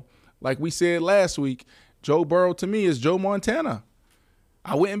Burrow, like we said last week, Joe Burrow to me is Joe Montana.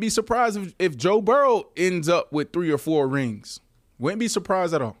 I wouldn't be surprised if Joe Burrow ends up with 3 or 4 rings. Wouldn't be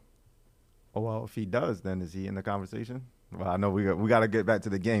surprised at all. Oh, well, if he does, then is he in the conversation? Well, I know we got to get back to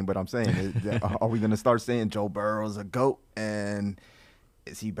the game, but I'm saying, are we going to start saying Joe Burrow's a GOAT and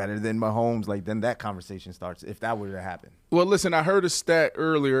is he better than Mahomes? Like, then that conversation starts if that were to happen. Well, listen, I heard a stat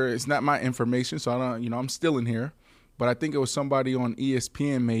earlier. It's not my information, so I don't, I'm still in here. But I think it was somebody on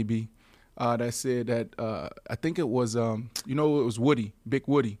ESPN maybe that said that I think it was it was Woody, Big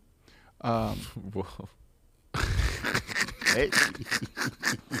Woody. Whoa.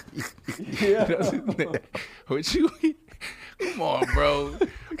 Yeah. What you? Come on, bro.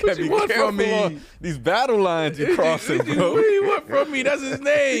 What you want from me? These battle lines you're crossing, bro. What do you want from me? That's his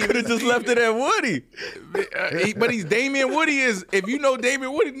name. Could have just left it at Woody. But he's Damian Woody is, if you know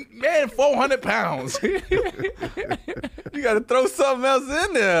Damian Woody, man, 400 pounds. You got to throw something else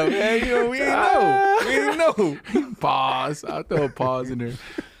in there, man. We ain't know. Pause. I'll throw a pause in there.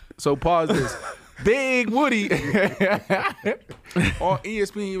 So pause this. Big Woody. On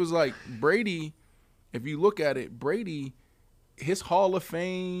ESPN, he was like, Brady, if you look at it, Brady, his Hall of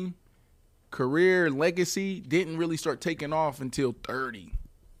Fame career legacy didn't really start taking off until 30.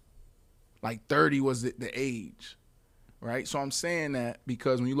 Like 30 was the age, right? So I'm saying that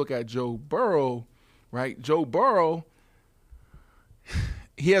because when you look at Joe Burrow, right, Joe Burrow,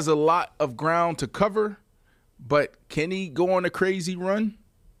 he has a lot of ground to cover, but can he go on a crazy run?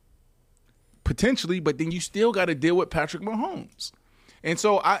 Potentially, but then you still got to deal with Patrick Mahomes. And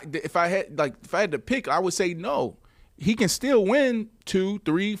so if I had to pick, I would say no. He can still win 2,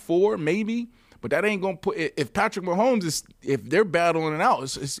 3, 4, maybe, but that ain't gonna put. If Patrick Mahomes if they're battling it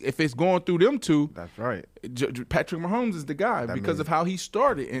out, if it's going through them two, that's right. Patrick Mahomes is the guy because of how he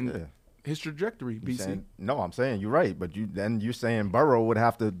started and his trajectory. BC. I'm saying you're right, but you're saying Burrow would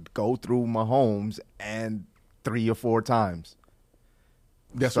have to go through Mahomes and 3 or 4 times.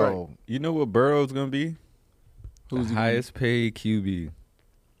 That's right. You know what Burrow's going to be? Who's the highest paid QB?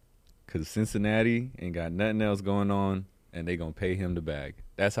 Because Cincinnati ain't got nothing else going on, and they going to pay him the bag.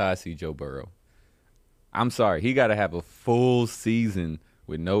 That's how I see Joe Burrow. I'm sorry. He got to have a full season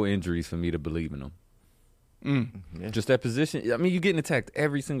with no injuries for me to believe in him. Yeah. Just that position. I mean, you're getting attacked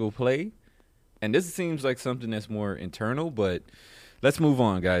every single play, and this seems like something that's more internal, but let's move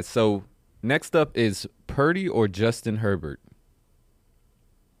on, guys. So next up is Purdy or Justin Herbert.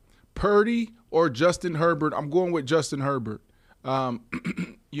 Purdy or Justin Herbert? I'm going with Justin Herbert.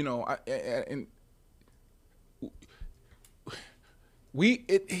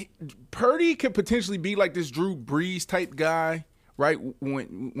 Purdy could potentially be like this Drew Brees type guy, right?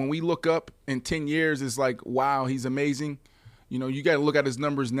 When we look up in 10 years, it's like, wow, he's amazing. You got to look at his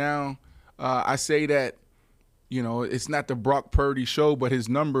numbers now. I say that, it's not the Brock Purdy show, but his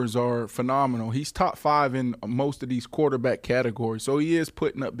numbers are phenomenal. He's top 5 in most of these quarterback categories. So he is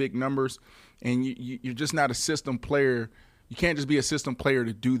putting up big numbers, and you're just not a system player. You can't just be a system player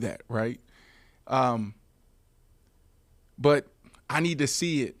to do that, right? But I need to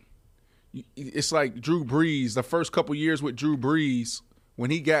see it. It's like Drew Brees, the first couple years with Drew Brees, when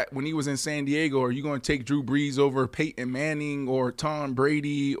he was in San Diego, are you going to take Drew Brees over Peyton Manning or Tom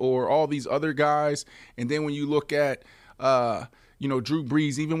Brady or all these other guys? And then when you look at, Drew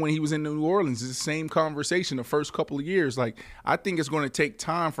Brees, even when he was in New Orleans, it's the same conversation the first couple of years. Like, I think it's going to take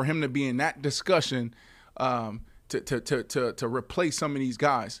time for him to be in that discussion to replace some of these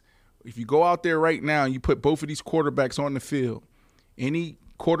guys. If you go out there right now and you put both of these quarterbacks on the field, any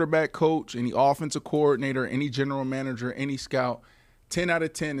quarterback coach, any offensive coordinator, any general manager, any scout, 10 out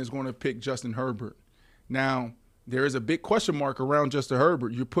of 10 is going to pick Justin Herbert. Now, there is a big question mark around Justin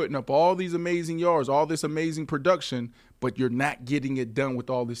Herbert. You're putting up all these amazing yards, all this amazing production, but you're not getting it done with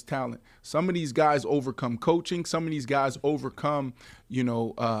all this talent. Some of these guys overcome coaching. Some of these guys overcome,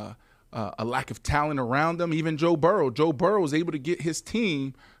 a lack of talent around them. Even Joe Burrow. Joe Burrow was able to get his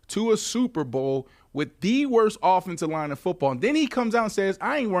team to a Super Bowl with the worst offensive line in football. And then he comes out and says,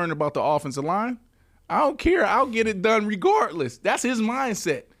 I ain't worrying about the offensive line. I don't care. I'll get it done regardless. That's his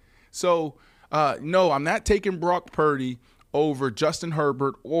mindset. So, no, I'm not taking Brock Purdy over Justin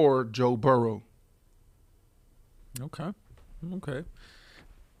Herbert or Joe Burrow. Okay.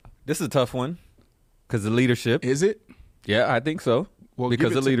 This is a tough one because of leadership. Is it? Yeah, I think so. Well,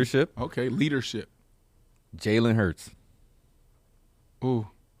 because of leadership. Okay, leadership. Jalen Hurts. Ooh.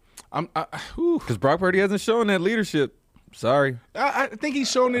 Because Brock Purdy hasn't shown that leadership. Sorry. I think he's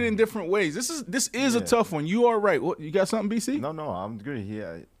shown it in different ways. This is a tough one. You are right. What, you got something, BC? No, I'm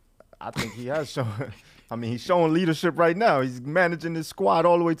good. I think he has shown. I mean, he's showing leadership right now. He's managing his squad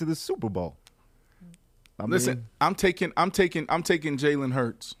all the way to the Super Bowl. Listen, I'm taking Jalen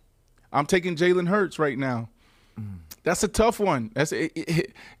Hurts. I'm taking Jalen Hurts right now. That's a tough one. That's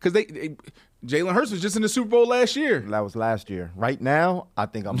because Jalen Hurts was just in the Super Bowl last year. That was last year. Right now, I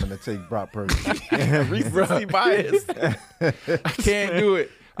think I'm going to take Brock Purdy. Recency bias. I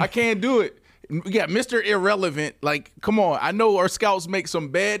can't do it. We got Mr. Irrelevant. Like, come on. I know our scouts make some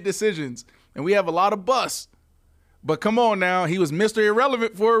bad decisions, and we have a lot of busts. But come on now. He was Mr.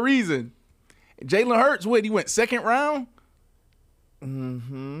 Irrelevant for a reason. Jalen Hurts, he went second round?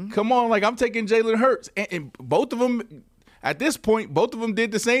 Mm-hmm. Come on. Like, I'm taking Jalen Hurts. And both of them, at this point, both of them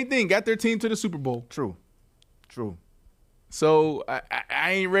did the same thing, got their team to the Super Bowl. True. So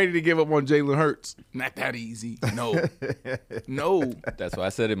I ain't ready to give up on Jalen Hurts. Not that easy. No. That's why I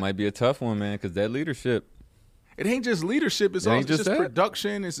said it might be a tough one, man, because that leadership. It ain't just leadership. It's also just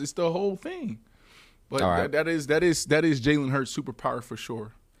production. It's the whole thing. But right. that is Jalen Hurts' superpower for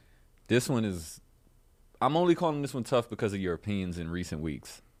sure. This one is – I'm only calling this one tough because of your opinions in recent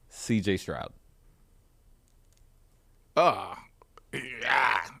weeks. C.J. Stroud.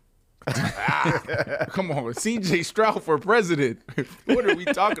 Come on, C.J. Stroud for president. What are we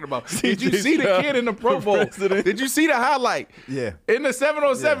talking about? Did you see the kid in the Pro Bowl? Did you see the highlight? Yeah. In the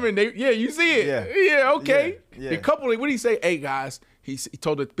 707, you see it. Yeah, okay. Yeah. A couple of, what did he say? Hey, guys, he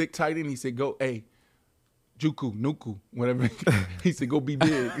told the big tight end, he said, go, hey, Juku, Nuku, whatever. He said, go be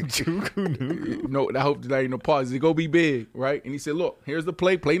big. Juku, Nuku. No, I hope that ain't no pause. He said, go be big, right? And he said, look, here's the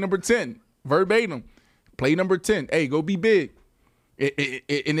play number 10, verbatim. Play number 10. Hey, go be big. And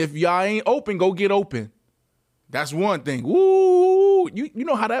if y'all ain't open, go get open. That's one thing. Woo! You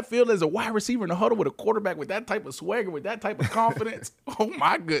know how that feels as a wide receiver in the huddle with a quarterback with that type of swagger, with that type of confidence. Oh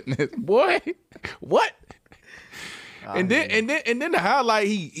my goodness, boy! What? And then the highlight,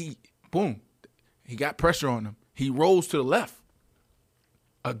 he boom, he got pressure on him. He rolls to the left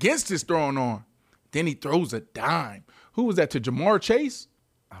against his throwing arm. Then he throws a dime. Who was that, to Jamar Chase?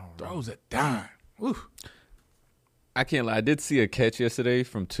 Throws a dime. Ooh. I can't lie. I did see a catch yesterday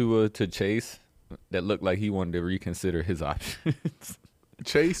from Tua to Chase that looked like he wanted to reconsider his options.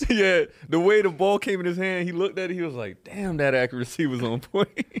 Chase? Yeah. The way the ball came in his hand, he looked at it. He was like, damn, that accuracy was on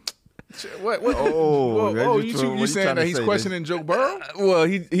point. What? You saying that he's questioning Joe Burrow? Well,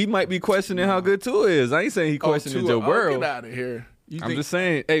 he might be questioning how good Tua is. I ain't saying he questioning Joe Burrow. Get out of here. I'm just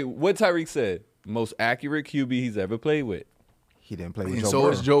saying, hey, what Tyreek said, most accurate QB he's ever played with. He didn't play with Joe Burrow. So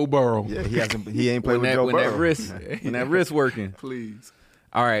is Joe Burrow. Yeah, he ain't played with Joe Burrow. When that wrist working. Please.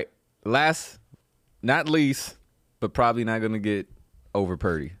 All right. Last, not least, but probably not going to get over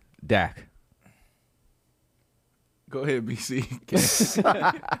Purdy. Dak. Go ahead, BC.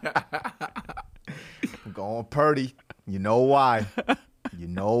 I'm going Purdy. You know why.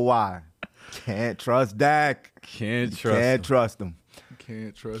 Can't trust Dak. Can't trust him.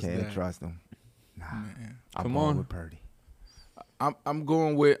 Can't trust him. Nah. Man. I'm going with Purdy. I'm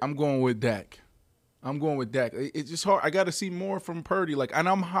going with Dak. It's just hard. I got to see more from Purdy. And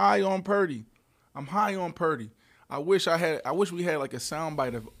I'm high on Purdy. I wish we had like a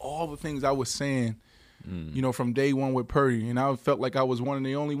soundbite of all the things I was saying, from day one with Purdy, and I felt like I was one of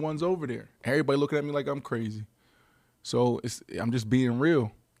the only ones over there. Everybody looking at me like I'm crazy. So I'm just being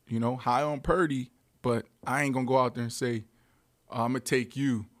real, high on Purdy, but I ain't gonna go out there and say I'm gonna take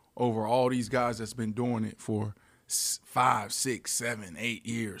you over all these guys that's been doing it for 5, 6, 7, 8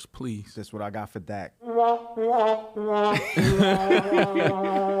 years, please. That's what I got for Dak.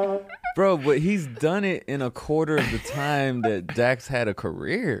 Bro, but he's done it in a quarter of the time that Dak's had a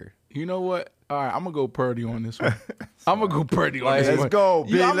career. You know what? All right, I'm going to go Purdy on this one. I'm going to go Purdy on this one. Let's go,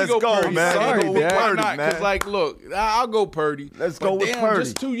 B. Let's go, man. Sorry, Purdy, man. Because, look, I'll go Purdy. Let's go with Purdy.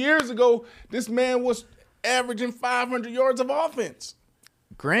 Just 2 years ago, this man was averaging 500 yards of offense.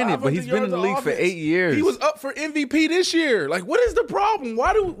 Granted, but he's been in the league for 8 years. He was up for MVP this year. What is the problem?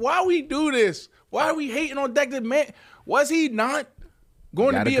 Why we do this? Why are we hating on Dak? Man, was he not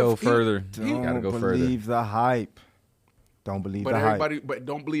going to be go further? Don't believe the hype. Don't believe the hype. But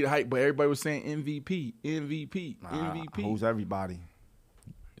don't believe the hype. But everybody was saying MVP. Who's everybody?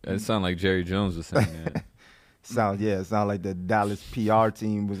 It sounded like Jerry Jones was saying that. It sounded like the Dallas PR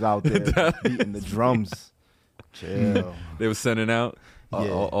team was out there beating the drums. Chill. They were sending out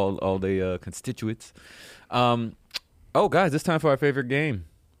all their constituents. Guys, it's time for our favorite game.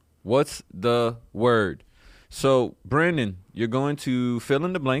 What's the word? So, Brandon, you're going to fill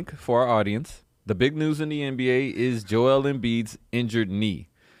in the blank for our audience. The big news in the NBA is Joel Embiid's injured knee.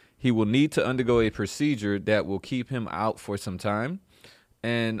 He will need to undergo a procedure that will keep him out for some time.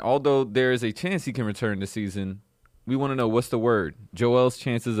 And although there is a chance he can return this season, we want to know what's the word. Joel's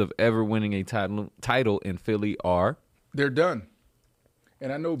chances of ever winning a title in Philly are? They're done.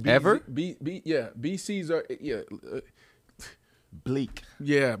 And I know BCs are Bleak.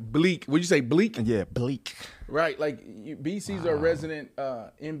 Yeah, bleak. Would you say bleak? Yeah, bleak. Right, like BC's a resident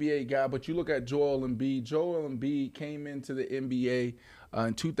NBA guy, but you look at Joel Embiid. Joel Embiid came into the NBA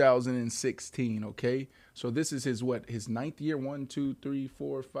in 2016, okay? So this is his ninth year, 1, 2, 3,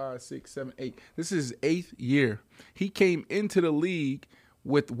 4, 5, 6, 7, 8. This is his 8th year. He came into the league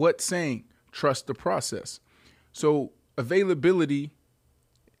with what saying? Trust the process. So availability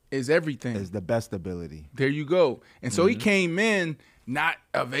is everything. Is the best ability. There you go. And so he came in not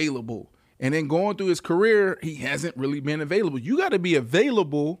available. And then going through his career, he hasn't really been available. You got to be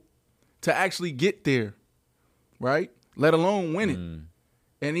available to actually get there, right? Let alone win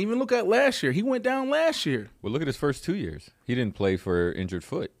it. And even look at last year. He went down last year. Well, look at his first 2 years. He didn't play for injured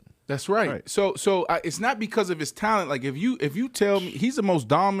foot. That's right. So it's not because of his talent. Like if you tell me he's the most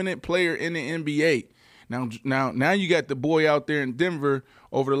dominant player in the NBA. Now you got the boy out there in Denver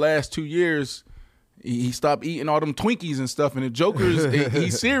over the last 2 years. He stopped eating all them Twinkies and stuff, and the Joker's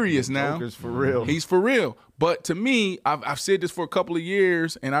he's serious now. Joker's for real. He's for real. But to me, I've said this for a couple of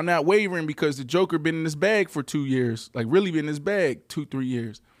years, and I'm not wavering because the Joker been in his bag for 2 years, like really been in his bag 2-3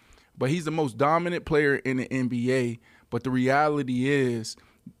 years. But he's the most dominant player in the NBA. But the reality is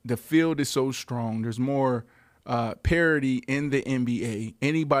the field is so strong. There's more parity in the NBA.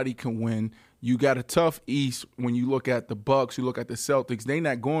 Anybody can win. You got a tough East when you look at the Bucks, you look at the Celtics. They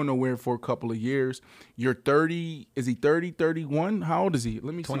not going nowhere for a couple of years. You're 30. Is he 30, 31? How old is he?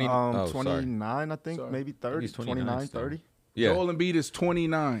 Let me see. 29, I think. Maybe 30. 29, 30. Yeah. Joel Embiid is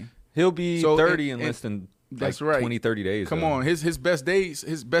 29. He'll be 30 in less than that's like right. 20, 30 days. Come on. His best days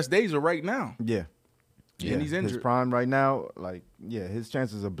are right now. Yeah. And he's injured. His prime right now, his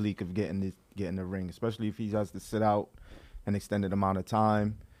chances are bleak of getting the ring, especially if he has to sit out an extended amount of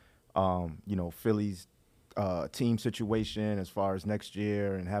time. Philly's team situation as far as next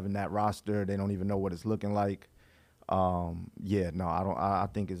year and having that roster, they don't even know what it's looking like. I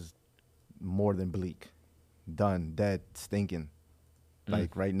think it's more than bleak. Done, dead, stinking.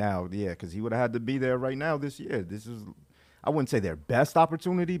 Like right now, because he would have had to be there right now this year. This is, I wouldn't say their best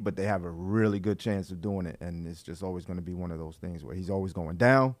opportunity, but they have a really good chance of doing it. And it's just always going to be one of those things where he's always going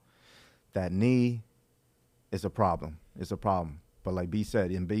down. That knee is a problem. It's a problem. But like B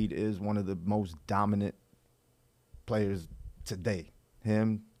said, Embiid is one of the most dominant players today.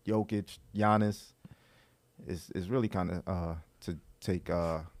 Him, Jokic, Giannis is really kind of to take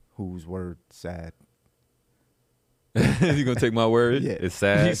whose word sad. You gonna take my word? Yeah. It's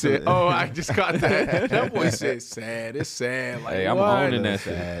sad. He said, "Oh, I just got that." That boy said, "Sad." It's sad. Like, hey, I'm what? owning that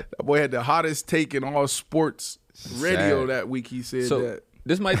shit. That boy had the hottest take in all sports radio that week. He said that.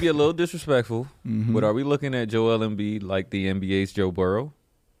 This might be a little disrespectful, but are we looking at Joel Embiid like the NBA's Joe Burrow?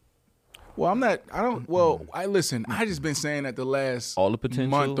 Well, I'm not. I don't. Well, listen. I just been saying that the last all the potential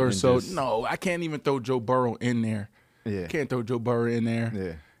month or so. Just, no, I can't even throw Joe Burrow in there. Yeah, can't throw Joe Burrow in there.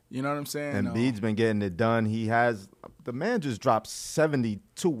 Yeah, you know what I'm saying. Embiid's been getting it done. The man just dropped 70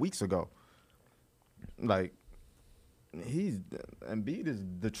 2 weeks ago. Like Embiid is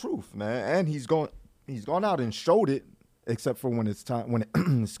the truth, man, and he's gone out and showed it. Except for when it's time, when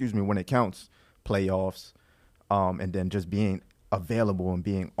it counts, playoffs, and then just being available and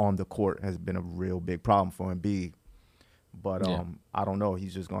being on the court has been a real big problem for Embiid. But I don't know.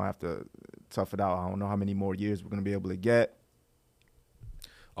 He's just gonna have to tough it out. I don't know how many more years we're gonna be able to get.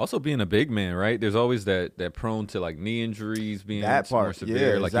 Also, being a big man, right? There's always that prone to like knee injuries being more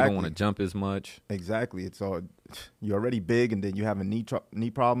severe. Yeah, like exactly. you don't want to jump as much. Exactly. It's all you're already big, and then you have knee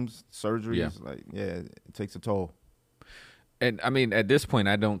problems, surgeries. Yeah. It takes a toll. And, I mean, at this point,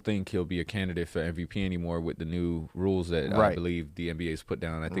 I don't think he'll be a candidate for MVP anymore with the new rules that I believe the NBA's put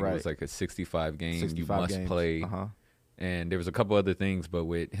down. I think it was like a 65 game. You must games. play. And there was a couple other things, but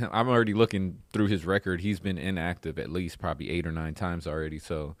with him, I'm already looking through his record. He's been inactive at least probably 8 or 9 times already.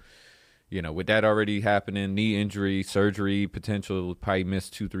 So, with that already happening, knee injury, surgery, potential, probably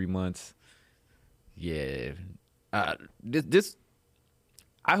miss 2-3 months. Yeah. I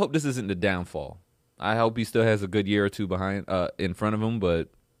hope this isn't the downfall. I hope he still has a good year or two in front of him, but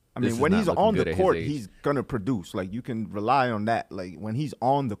I mean, when he's on the court, he's gonna produce. Like you can rely on that. Like when he's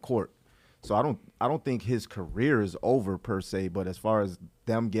on the court, so I don't think his career is over per se. But as far as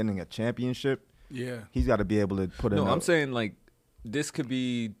them getting a championship, he's got to be able to put in. No, I'm saying like this could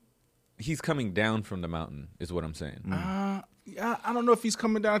be he's coming down from the mountain, is what I'm saying. Yeah, I don't know if he's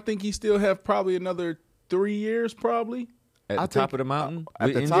coming down. I think he still have probably another 3 years, probably. At the top of the mountain?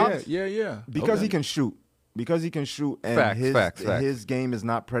 At the With top? injuries? Yeah. Because Okay. he can shoot. Because he can shoot, and Facts. his game is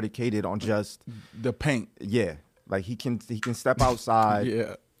not predicated on just The paint. Like he can step outside.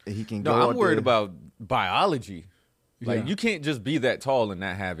 Yeah. He can No, go. I'm worried about biology. Like, Yeah. you can't just be that tall and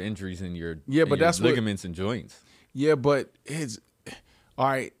not have injuries in your, Yeah, but in your that's what- ligaments and joints. Yeah, but all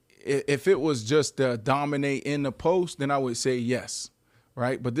right. If it was just dominate in the post, then I would say yes,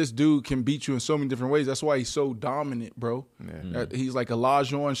 right? But this dude can beat you in so many different ways. That's why he's so dominant, bro. He's like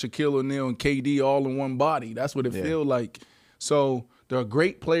Olajuwon, Shaquille O'Neal, and KD all in one body. That's what it feels like. So the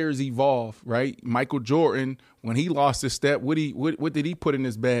great players evolve, right? Michael Jordan, when he lost his step, what did he put in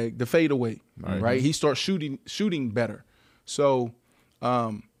his bag? The fadeaway, right? He starts shooting better. So,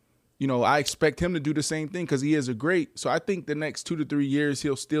 I expect him to do the same thing because he is a great. So I think the next 2 to 3 years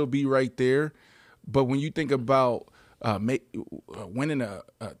he'll still be right there. But when you think about winning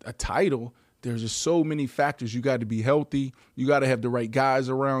a title, there's just so many factors. You got to be healthy. You got to have the right guys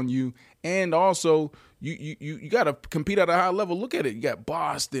around you, and also you got to compete at a high level. Look at it. You got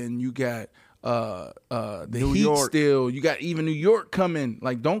Boston. You got the New Heat York. still. You got even New York coming.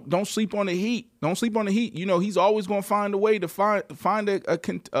 Like don't sleep on the Heat. Don't sleep on the Heat. He's always going to find a way to find a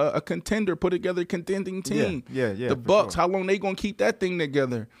contender, put together a contending team. Yeah, The for Bucks, sure. how long they going to keep that thing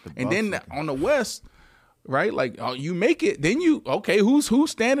together? And Bucks then are- on the West, right? Like, you make it, then who's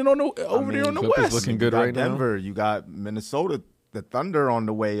standing on over there on the Clippers West? looking You good got right now. Denver. You got Minnesota. The Thunder on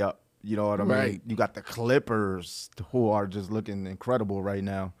the way up. You know what I mean? Right. You got the Clippers, who are just looking incredible right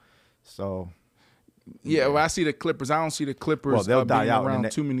now. So, Yeah, well, I see the Clippers. I don't see the Clippers well, they'll die being out in around the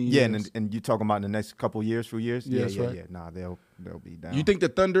too many Yeah, years. and you talking about in the next few years? Yeah, that's right. Yeah. Nah, they'll be down. You think the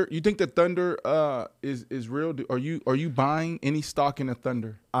Thunder? Is real? Are you buying any stock in the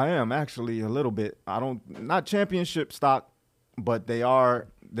Thunder? I am actually a little bit. Not championship stock, but they're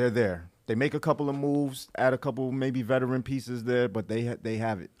there. They make a couple of moves, add a couple maybe veteran pieces there, but they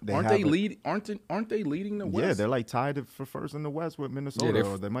have it. Aren't they leading the West? Yeah, they're like tied for first in the West with Minnesota, they're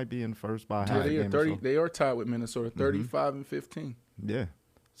or they might be in first by Yeah, half a they are game 30. or so. They are tied with Minnesota, 35 and 15. Yeah,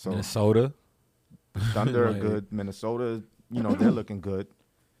 so Minnesota. Thunder are good. Minnesota, they're looking good.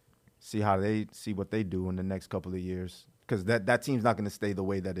 See what they do in the next couple of years, because that team's not going to stay the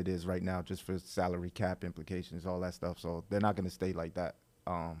way that it is right now, just for salary cap implications, all that stuff. So they're not going to stay like that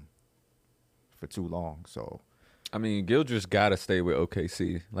for too long. So I mean, Gildress got to stay with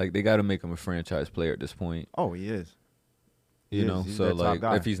OKC. Like, they got to make him a franchise player at this point. oh, he is. You know, He's so their top like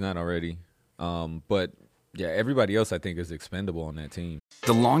guy. if he's not already. But yeah, everybody else I think is expendable on that team.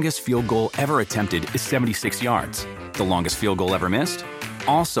 The longest field goal ever attempted is 76 yards. The longest field goal ever missed?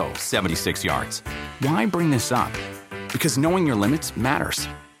 Also 76 yards. Why bring this up? Because knowing your limits matters,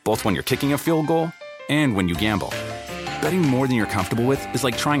 both when you're kicking a field goal and when you gamble. Betting more than you're comfortable with is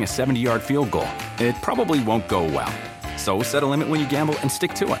like trying a 70-yard field goal. It probably won't go well. So set a limit when you gamble and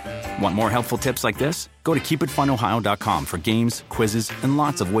stick to it. Want more helpful tips like this? Go to keepitfunohio.com for games, quizzes, and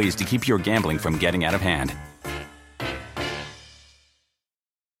lots of ways to keep your gambling from getting out of hand.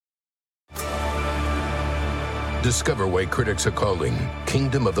 Discover why critics are calling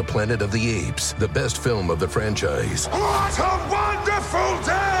Kingdom of the Planet of the Apes the best film of the franchise. What a wonderful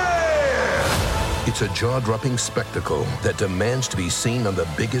day! It's a jaw-dropping spectacle that demands to be seen on the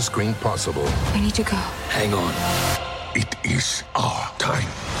biggest screen possible. I need to go. Hang on. It is our time.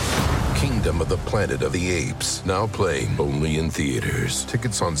 Kingdom of the Planet of the Apes, now playing only in theaters.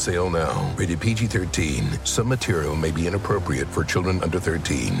 Tickets on sale now. Rated PG-13. Some material may be inappropriate for children under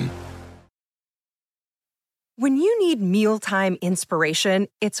 13. When you need mealtime inspiration,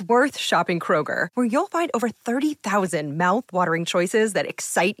 it's worth shopping Kroger, where you'll find over 30,000 mouth-watering choices that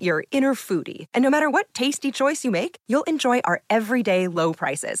excite your inner foodie. And no matter what tasty choice you make, you'll enjoy our everyday low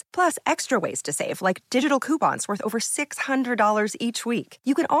prices, plus extra ways to save, like digital coupons worth over $600 each week.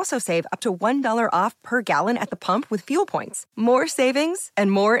 You can also save up to $1 off per gallon at the pump with fuel points. More savings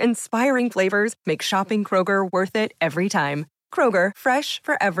and more inspiring flavors make shopping Kroger worth it every time. Kroger, fresh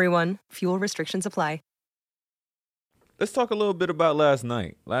for everyone. Fuel restrictions apply. Let's talk a little bit about last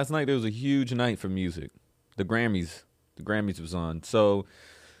night. Last night there was a huge night for music. The Grammys was on. So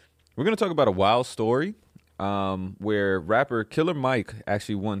we're going to talk about a wild story where rapper Killer Mike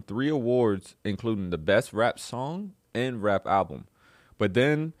actually won 3 awards, including the best rap song and rap album. But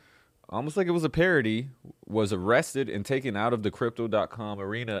then, almost like it was a parody, was arrested and taken out of the Crypto.com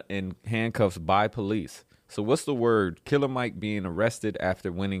arena in handcuffs by police. So what's the word? Killer Mike being arrested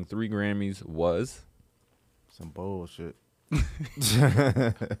after winning 3 Grammys was? Some bullshit. It's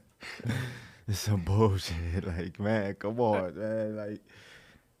some bullshit. Like, man, come on, man. Like,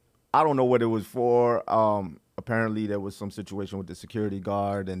 I don't know what it was for. Apparently, there was some situation with the security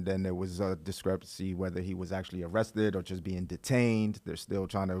guard, and then there was a discrepancy whether he was actually arrested or just being detained. They're still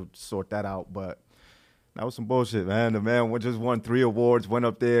trying to sort that out, but that was some bullshit, man. The man just won 3 awards, went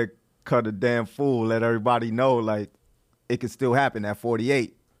up there, cut a damn fool, let everybody know, like, it could still happen at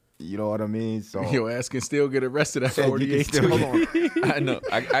 48. You know what I mean? So your ass can still get arrested at 48. Hold on. I know.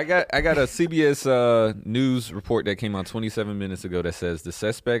 I got a CBS news report that came out 27 minutes ago that says the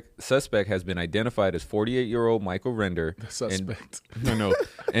suspect has been identified as 48-year-old Michael Render. The suspect.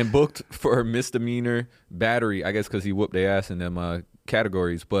 And booked for misdemeanor battery, I guess because he whooped their ass in them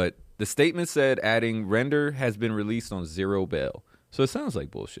categories. But the statement said, adding, Render has been released on 0 bail. So it sounds like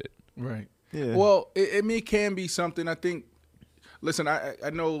bullshit. Right. Yeah. Well, it can be something. I think. Listen, I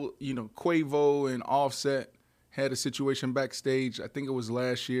know, Quavo and Offset had a situation backstage. I think it was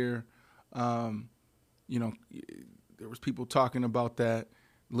last year. There was people talking about that.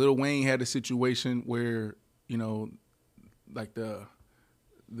 Lil Wayne had a situation where, like the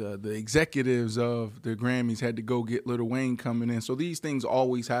executives of the Grammys had to go get Lil Wayne coming in. So these things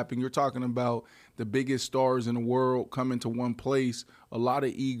always happen. You're talking about the biggest stars in the world coming to one place, a lot of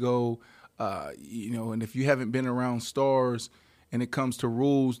ego, and if you haven't been around stars, and it comes to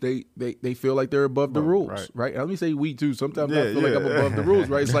rules, they feel like they're above the rules, right? Let me say we too. Sometimes I feel like I'm above the rules,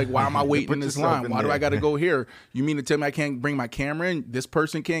 right? It's like, why am I waiting in this line? Why do I got to go here? You mean to tell me I can't bring my camera in? This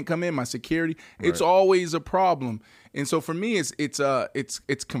person can't come in, my security? Right. It's always a problem. And so for me,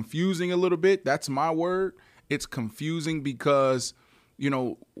 it's confusing a little bit. That's my word. It's confusing because,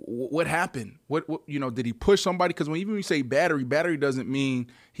 what happened? What did he push somebody? Because when you say battery doesn't mean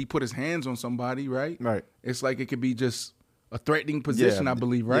he put his hands on somebody, right? Right. It's like it could be just a threatening position, I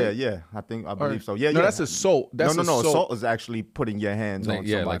believe, right? Yeah. I believe so. Yeah, no, that's assault. That's assault. Assault is actually putting your hands on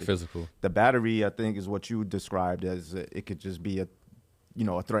somebody. Yeah, like physical. The battery, I think, is what you described as it could just be a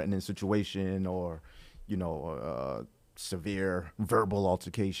threatening situation or, a severe verbal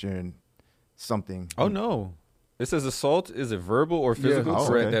altercation, something. Oh, no. It says assault is a verbal or physical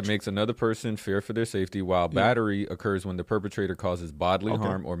threat that makes another person fear for their safety, while battery occurs when the perpetrator causes bodily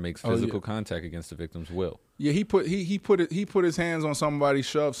harm or makes physical contact against the victim's will. Yeah, he put his hands on somebody,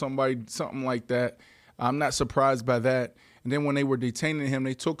 shoved somebody, something like that. I'm not surprised by that. And then when they were detaining him,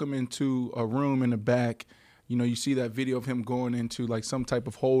 they took him into a room in the back. You see that video of him going into like some type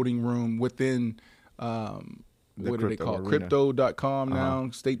of holding room within what do they call it? Crypto.com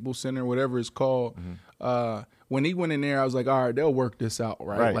now, Staples Center, whatever it's called. Mm-hmm. When he went in there, I was like, all right, they'll work this out,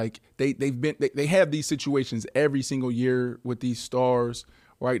 right? Like they have these situations every single year with these stars,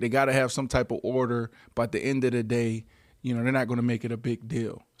 right? They got to have some type of order, but at the end of the day, they're not going to make it a big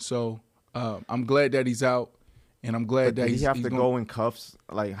deal. So I'm glad that he's out, and I'm glad that did he have to go in cuffs?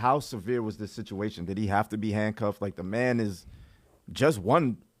 Like, how severe was this situation? Did he have to be handcuffed? Like, the man is just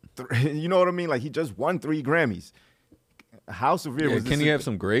won, you know what I mean? Like, he just won 3 Grammys. How severe was this? Can he have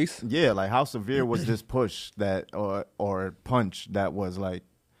some grace? Yeah, like, how severe was this push that or punch that was like,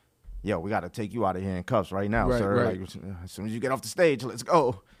 yo, we got to take you out of here in cuffs right now, sir. Right. Like, as soon as you get off the stage, let's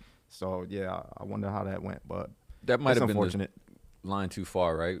go. So, yeah, I wonder how that went, but that might have been unfortunate. The line too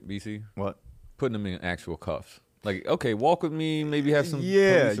far, right, BC? What? Putting him in actual cuffs. Like, okay, walk with me, maybe have some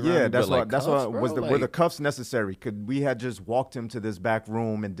Yeah. That's why were the like, cuffs necessary? Could we had just walked him to this back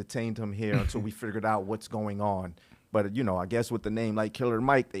room and detained him here until we figured out what's going on? But, I guess with the name like Killer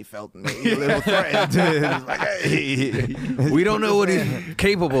Mike, they felt maybe a little threatened. Like, hey. We don't know what he's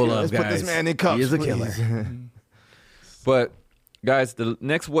capable of, Let's guys. put this man in cuffs, He is a please. killer. But, guys, the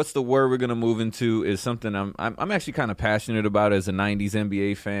next What's the Word we're going to move into is something I'm actually kind of passionate about as a 90s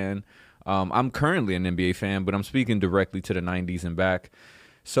NBA fan. I'm currently an NBA fan, but I'm speaking directly to the 90s and back.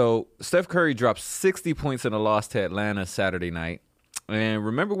 So, Steph Curry dropped 60 points in a loss to Atlanta Saturday night. And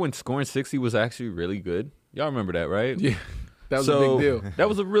remember when scoring 60 was actually really good? Y'all remember that, right? Yeah, that was a big deal. That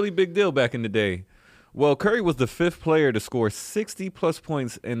was a really big deal back in the day. Well, Curry was the 5th player to score 60-plus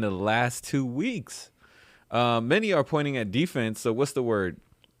points in the last 2 weeks. Many are pointing at defense. So what's the word?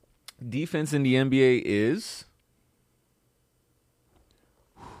 Defense in the NBA is?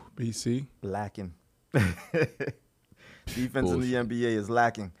 BC. Lacking. Defense in the NBA is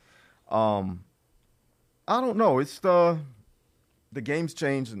lacking. I don't know. It's the game's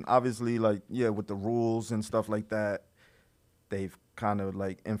changed, and obviously, with the rules and stuff like that, they've kind of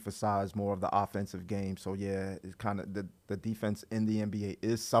emphasized more of the offensive game. So it's kind of the defense in the NBA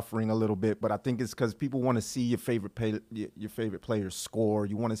is suffering a little bit, but I think it's because people want to see your favorite players score.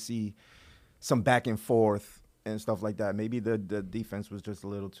 You want to see some back and forth and stuff like that. Maybe the defense was just a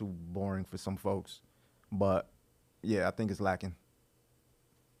little too boring for some folks, but I think it's lacking.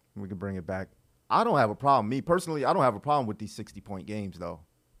 We can bring it back. I don't have a problem. Me personally, I don't have a problem with these 60-point games, though.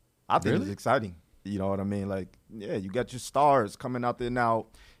 I think Really? it's exciting. You know what I mean? Like, yeah, you got your stars coming out there now.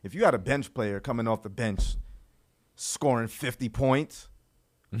 If you had a bench player coming off the bench scoring 50 points,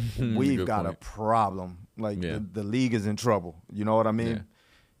 we've Good got a point. problem. Like, Yeah. the league is in trouble. You know what I mean? Yeah.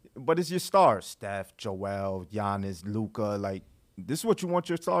 But it's your stars, Steph, Joel, Giannis, Luka. Like, this is what you want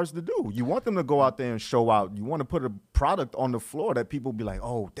your stars to do. You want them to go out there and show out. You want to put a product on the floor that people be like,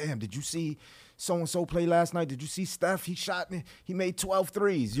 oh, damn, did you see so-and-so play last night? Did you see Steph? He made 12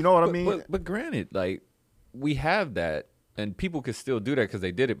 threes. You know what I mean? But granted, like, we have that, and people could still do that because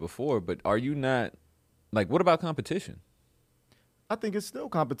they did it before. But are you not, like, what about competition? I think it's still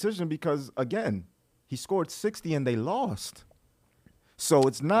competition because, again, he scored 60 and they lost. So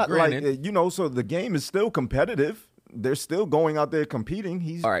it's not Granted. like, so the game is still competitive. They're still going out there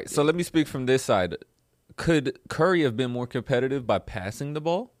competing. All right, so let me speak from this side. Could Curry have been more competitive by passing the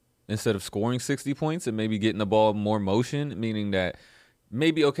ball instead of scoring 60 points and maybe getting the ball more motion, meaning that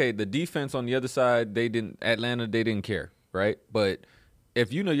maybe, okay, the defense on the other side, Atlanta, they didn't care, right? But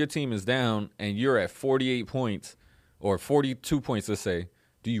if you know your team is down and you're at 48 points or 42 points, let's say,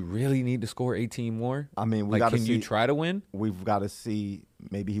 do you really need to score 18 more? I mean, can you try to win? We've got to see.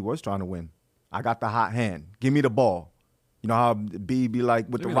 Maybe he was trying to win. I got the hot hand. Give me the ball. You know how B be like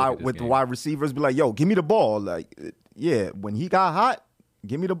with the wide receivers, be like, yo, give me the ball. Like, yeah, when he got hot,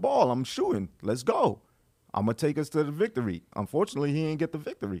 give me the ball. I'm shooting. Let's go. I'm going to take us to the victory. Unfortunately, he didn't get the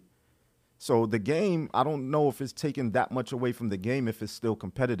victory. So the game, I don't know if it's taken that much away from the game if it's still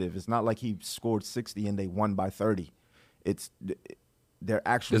competitive. It's not like he scored 60 and they won by 30. They're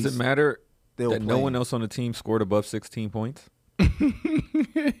actually Does it matter that playing. no one else on the team scored above 16 points?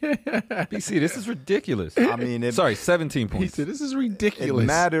 BC, this is ridiculous. I mean, 17 He points. said, "This is it ridiculous."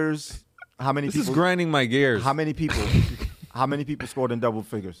 matters how many This people. is grinding my gears. How many people? How many people scored in double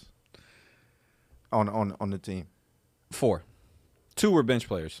figures on the team? 4. 2 were bench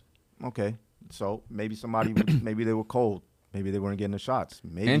players. Okay, so maybe maybe they were cold. Maybe they weren't getting the shots.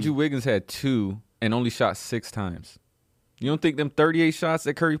 Maybe Andrew Wiggins had 2 and only shot 6 times. You don't think them 38 shots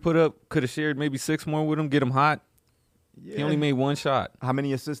that Curry put up could have shared maybe 6 more with him, get him hot? Yeah. He only made 1 shot. How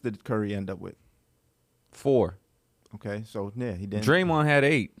many assists did Curry end up with? 4. Okay, so yeah, he didn't. Draymond had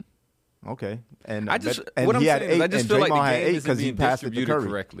 8. Okay, and I just and what I'm he had saying is 8, I just and feel like Draymond the had game 8 isn't because he being passed it to distributed Curry.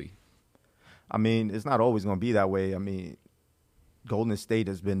 correctly. I mean, it's not always going to be that way. I mean, Golden State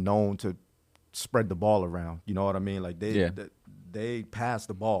has been known to spread the ball around. You know what I mean? Like they pass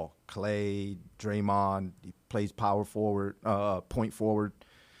the ball. Clay, Draymond, he plays power forward, point forward.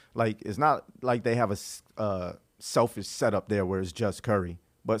 Like, it's not like they have a selfish setup there where it's just Curry.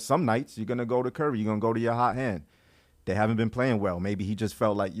 But some nights you're gonna go to Curry. You're gonna go to your hot hand. They haven't been playing well. Maybe he just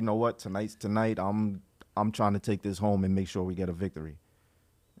felt like, you know what, tonight's tonight. I'm trying to take this home and make sure we get a victory.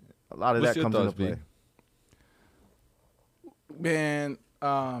 A lot of What's that your comes into thoughts, B? play. Man,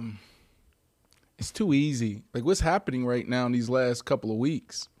 it's too easy. Like, what's happening right now in these last couple of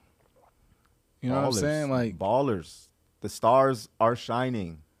weeks? You know what I'm saying? Like, ballers. The stars are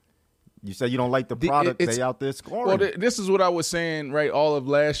shining. You say you don't like the product. They out there scoring. well, this is what I was saying, right? All of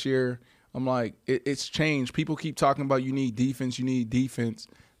last year, I'm like, it's changed. People keep talking about you need defense.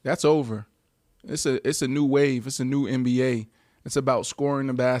 That's over. It's a new wave. It's a new NBA. It's about scoring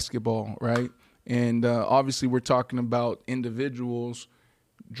the basketball, right? And obviously we're talking about individuals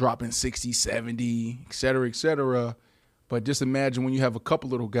dropping 60, 70, et cetera, et cetera. But just imagine when you have a couple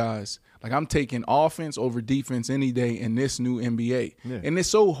little guys. Like, I'm taking offense over defense any day in this new NBA. Yeah. And it's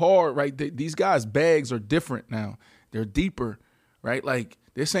so hard, right? These guys' bags are different now. They're deeper, right? Like,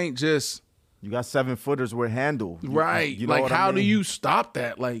 this ain't just – you got 7-footers with handle. Right. You know like, what how I mean? do you stop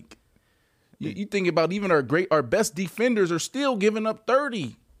that? Like, you think about even our best defenders are still giving up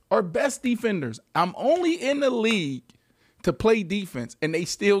 30. Our best defenders. I'm only in the league to play defense, and they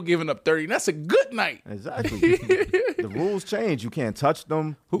still giving up 30. And that's a good night. Exactly. The rules change. You can't touch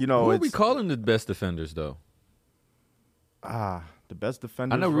them. Who are we calling the best defenders, though? The best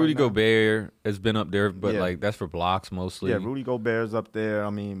defenders. I know Rudy Gobert has been up there, but like that's for blocks mostly. Yeah, Rudy Gobert's up there. I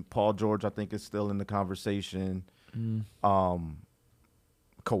mean, Paul George, I think, is still in the conversation.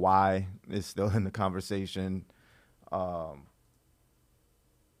 Kawhi is still in the conversation. But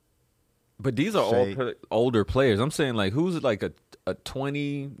these are all older players. I'm saying, like, who's like a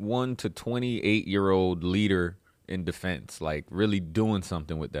 21 to 28-year-old leader in defense, like really doing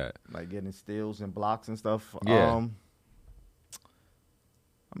something with that, like getting steals and blocks and stuff. Yeah.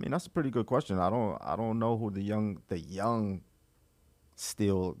 I mean, that's a pretty good question. I don't know who the young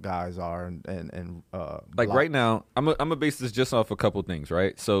steal guys are and like block. Right now, I'm gonna base this just off a couple things,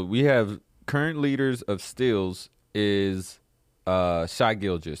 right? So we have current leaders of steals is Shai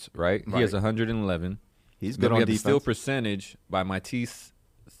Gilgeous, right? He has 111. He's good on defense. The steal percentage by Matisse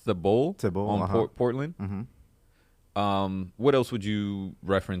Thibault on Portland. Mm-hmm. What else would you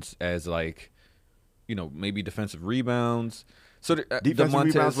reference as like, maybe defensive rebounds? So defensive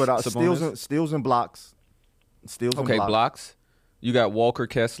rebounds without steals and blocks. Blocks. You got Walker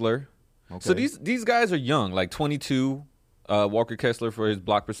Kessler. Okay. So these guys are young, like 22. Walker Kessler for his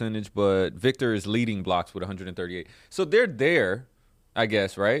block percentage, but Victor is leading blocks with 138. So they're there, I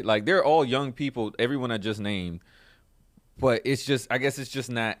guess, right? Like they're all young people, everyone I just named. But it's just, I guess it's just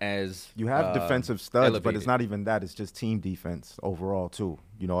not as you have defensive studs, elevated. But it's not even that. It's just team defense overall too.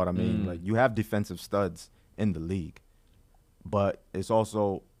 You know what I mean? Like you have defensive studs in the league, but it's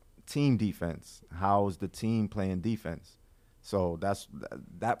also team defense. How is the team playing defense? So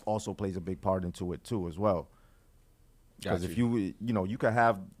that also plays a big part into it too as well. Because if you could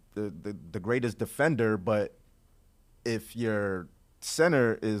have the greatest defender, but if your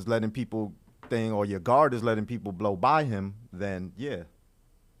center is letting people or your guard is letting people blow by him, then yeah.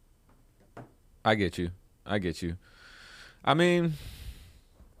 I get you. I mean,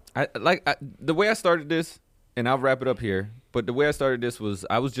 the way I started this, and I'll wrap it up here, but the way I started this was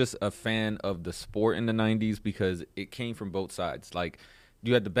I was just a fan of the sport in the 90s because it came from both sides. Like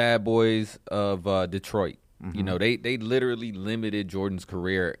you had the bad boys of Detroit. Mm-hmm. They literally limited Jordan's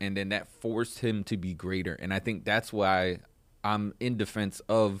career, and then that forced him to be greater. And I think that's why I'm in defense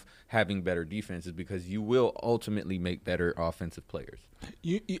of having better defenses, because you will ultimately make better offensive players.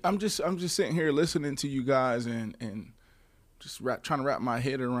 I'm just sitting here listening to you guys and just trying to wrap my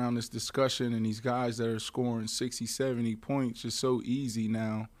head around this discussion and these guys that are scoring 60, 70 points just so easy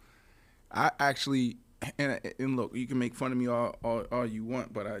now. I actually and look, you can make fun of me all you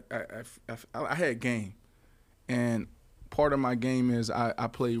want, but I had game. And part of my game is I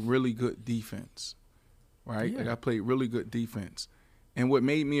play really good defense, right? Yeah. Like I played really good defense. And what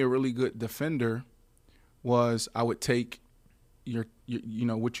made me a really good defender was I would take your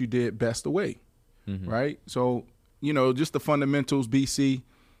what you did best away, right? So, just the fundamentals, BC,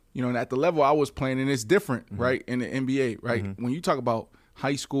 and at the level I was playing, and it's different, right, in the NBA, right? When you talk about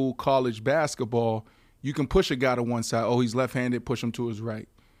high school, college basketball, you can push a guy to one side. Oh, he's left-handed, push him to his right.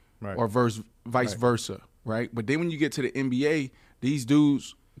 Or vice versa. Right, but then when you get to the NBA, these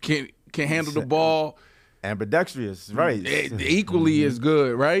dudes can handle the ball, ambidextrous, right? Equally as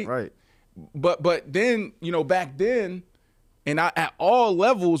good, right? Right. But then back then, and at all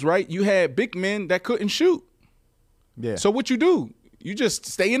levels, right? You had big men that couldn't shoot. Yeah. So what you do? You just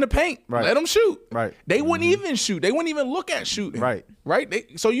stay in the paint, let them shoot. Right. They wouldn't even shoot. They wouldn't even look at shooting. Right.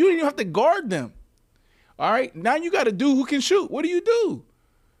 Right. So you didn't even have to guard them. All right. Now you got a dude who can shoot. What do?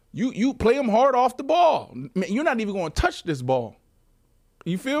 You play them hard off the ball. Man, you're not even going to touch this ball.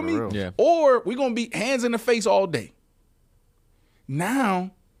 You feel me? Real. Yeah. Or we're going to be hands in the face all day.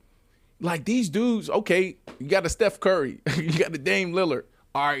 Now, like these dudes, okay, you got a Steph Curry. You got the Dame Lillard.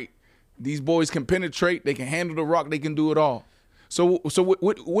 All right, these boys can penetrate. They can handle the rock. They can do it all. So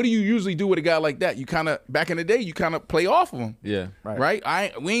what do you usually do with a guy like that? You kind of, back in the day, you kind of play off of him. Yeah. Right?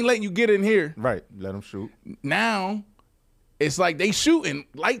 We ain't letting you get in here. Right. Let them shoot. Now, it's like they shooting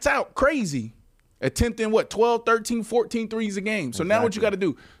lights out crazy, attempting 12, 13, 14 threes a game. So now what you got to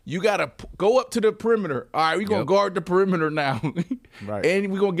do? You got to go up to the perimeter. All right, we're going to guard the perimeter now. Right.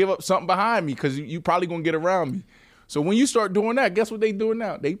 And we're going to give up something behind me because you probably going to get around me. So when you start doing that, guess what they doing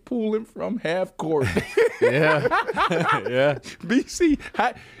now? They pulling from half court. Yeah. BC,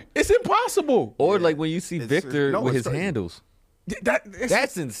 it's impossible. Or like when you see Victor with his crazy. handles.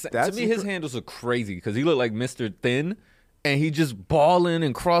 That's insane. To me, his handles are crazy because he looked like Mr. Thin. And he just balling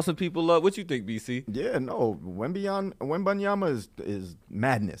and crossing people up. What you think, BC? Yeah, no. Wembanyama is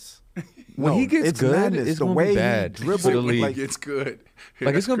madness. When he gets good, madness. it's the going to way be bad he dribbles, for the league. Like it's good.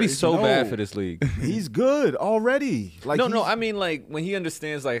 Like it's going to be so bad for this league. He's good already. Like no. I mean, like when he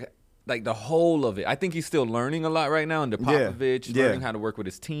understands like the whole of it. I think he's still learning a lot right now under Popovich, learning how to work with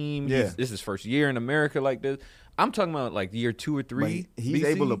his team. Yeah. This is his first year in America like this. I'm talking about like year 2 or 3. He's BC.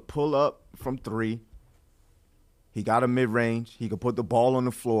 able to pull up from 3. He got a mid-range. He could put the ball on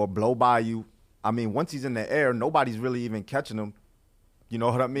the floor, blow by you. I mean, once he's in the air, nobody's really even catching him. You know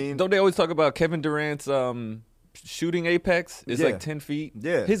what I mean? Don't they always talk about Kevin Durant's shooting apex is like 10 feet?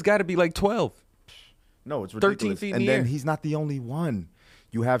 Yeah. His got to be like 12. No, it's ridiculous. 13 feet in and the then air. he's not the only one.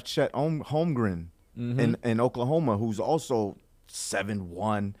 You have Chet Holmgren in Oklahoma, who's also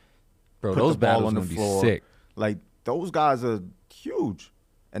 7'1". Bro, put those the ball battles on the gonna be floor. sick. Like, those guys are huge.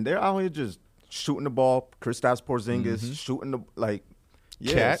 And they're out here just shooting the ball. Kristaps Porzingis shooting the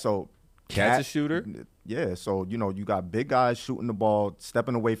Cat. So Cat's a shooter. Yeah, so you got big guys shooting the ball,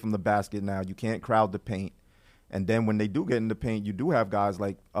 stepping away from the basket. Now you can't crowd the paint, and then when they do get in the paint, you do have guys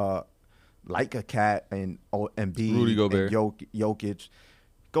like a Cat and Embiid, Rudy Gobert. and Jokic.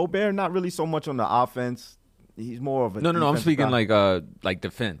 Gobert, not really so much on the offense. He's more of a No. I'm defensive speaking guy. like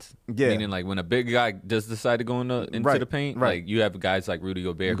defense. Yeah. Meaning like when a big guy does decide to go into the paint, right. like you have guys like Rudy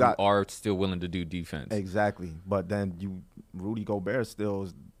Gobert who are still willing to do defense. Exactly. But then Rudy Gobert still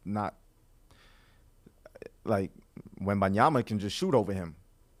is not like Wembanyama can just shoot over him.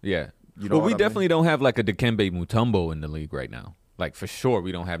 Yeah. You know we definitely don't have like a Dikembe Mutombo in the league right now. Like for sure,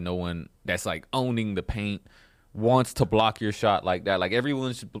 we don't have no one that's like owning the paint, wants to block your shot like that. Like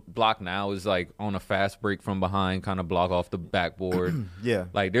everyone's block now is like on a fast break from behind, kind of block off the backboard. Yeah.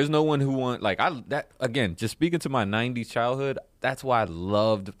 Like there's no one who again, just speaking to my 90s childhood, that's why I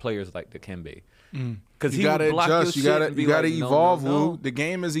loved players like Dikembe. Because You gotta adjust. You gotta evolve, Woo. The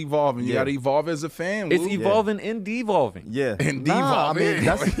game is evolving. You gotta evolve as a fan, Woo. It's evolving and devolving. Yeah. And devolving. I mean,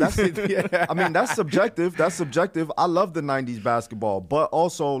 devolving. I mean, that's subjective. That's subjective. I love the 90s basketball, but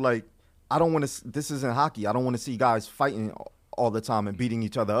also like I don't want to. This isn't hockey. I don't want to see guys fighting all the time and beating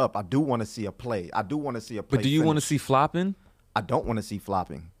each other up. I do want to see a play. I do want to see a play. But do you want to see flopping? I don't want to see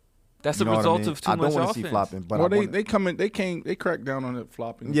flopping. That's a result of too much offense. I don't want to see flopping. But they crack down on it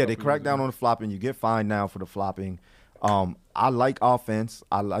flopping. Yeah, they crack down on the flopping. You get fined now for the flopping. I like offense.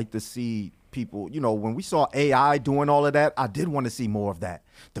 I like to see people. You know, when we saw AI doing all of that, I did want to see more of that.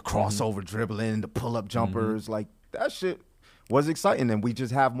 The crossover dribbling, the pull-up jumpers, like that shit was exciting, and we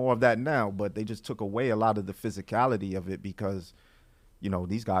just have more of that now. But they just took away a lot of the physicality of it because, you know,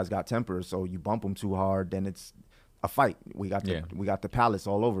 these guys got tempers. So you bump them too hard, then it's a fight. We got the palace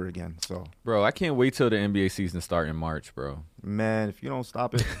all over again. So, bro, I can't wait till the NBA season start in March, bro. Man, if you don't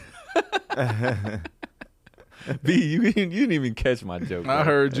stop it, B, you didn't even catch my joke. Bro. I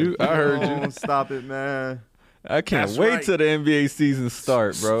heard you. Don't stop it, man. I can't wait till the NBA season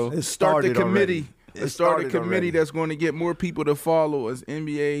start, bro. Start the committee. It start a started committee already. that's going to get more people to follow. As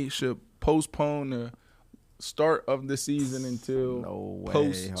NBA should postpone the start of the season until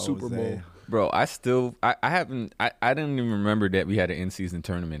post Super Bowl. Bro, I didn't even remember that we had an in-season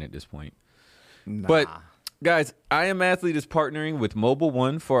tournament at this point. Nah. But guys, I Am Athlete is partnering with Mobile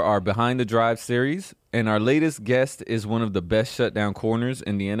One for our Behind the Drive series, and our latest guest is one of the best shutdown corners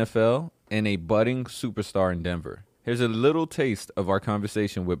in the NFL and a budding superstar in Denver. Here's a little taste of our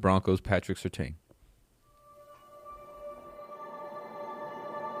conversation with Broncos Patrick Surtain.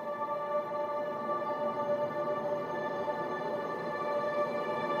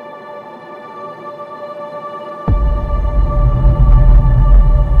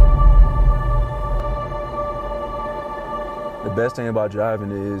 The best thing about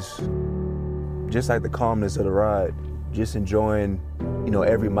driving is just like the calmness of the ride, just enjoying, you know,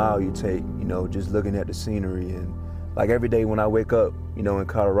 every mile you take, you know, just looking at the scenery. And like every day when I wake up, you know, in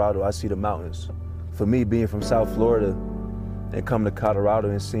Colorado, I see the mountains. For me, being from South Florida and coming to Colorado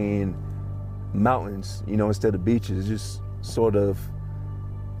and seeing mountains, you know, instead of beaches, it just sort of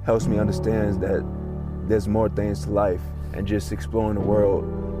helps me understand that there's more things to life, and just exploring the world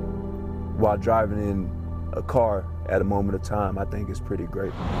while driving in a car at a moment of time, I think is pretty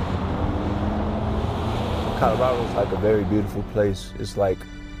great. Colorado is like a very beautiful place. It's like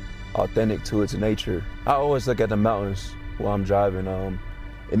authentic to its nature. I always look at the mountains while I'm driving.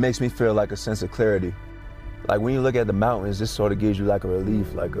 It makes me feel like a sense of clarity. Like when you look at the mountains, this sort of gives you like a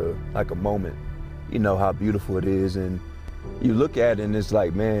relief, like a moment. You know how beautiful it is, and you look at it and it's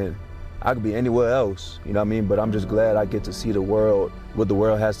like, man, I could be anywhere else, you know what I mean? But I'm just glad I get to see the world, what the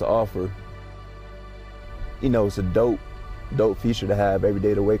world has to offer. You know, it's a dope feature to have every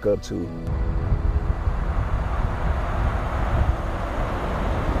day to wake up to.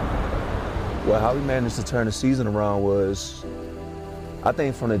 Well, how we managed to turn the season around was, I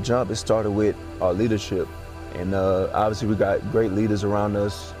think from the jump, it started with our leadership. And obviously we got great leaders around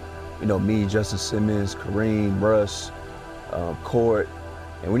us. You know, me, Justin Simmons, Kareem, Russ, Court.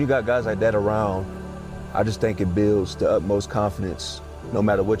 And when you got guys like that around, I just think it builds the utmost confidence no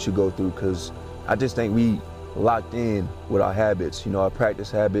matter what you go through, because I just think we locked in with our habits, you know, our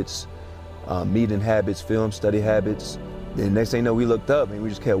practice habits, meeting habits, film study habits. Then next thing you know, we looked up and we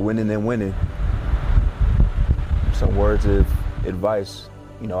just kept winning and winning. Some words of advice,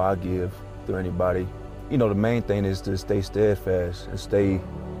 you know, I'll give to anybody. You know, the main thing is to stay steadfast and stay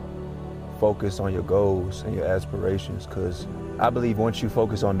focused on your goals and your aspirations, because I believe once you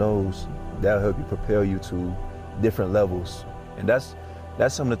focus on those, that'll help you propel you to different levels. And that's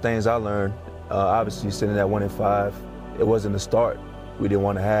some of the things I learned. Obviously, sitting at 1-5, it wasn't the start we didn't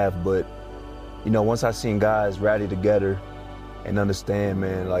want to have, but you know, once I seen guys rally together and understand,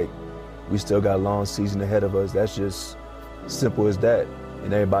 man, like we still got a long season ahead of us. That's just simple as that.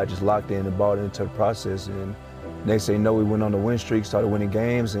 And everybody just locked in and bought into the process. And next thing you know, we went on the win streak, started winning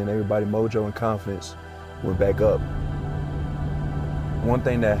games, and everybody mojo and confidence went back up. One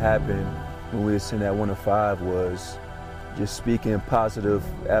thing that happened when we were sitting at 1-5 was just speaking positive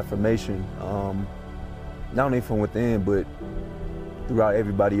affirmation, not only from within, but throughout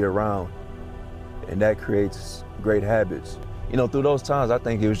everybody around. And that creates great habits. You know, through those times, I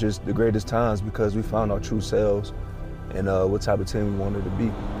think it was just the greatest times because we found our true selves and what type of team we wanted to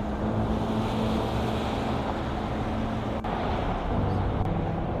be.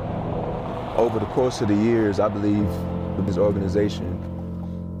 Over the course of the years, I believe with this organization,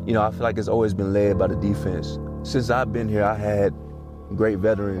 you know, I feel like it's always been led by the defense. Since I've been here, I had great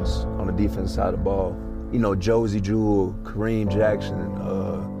veterans on the defense side of the ball. You know, Josie Jewell, Kareem Jackson,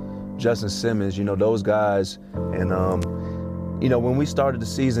 Justin Simmons, you know, those guys. And, you know, when we started the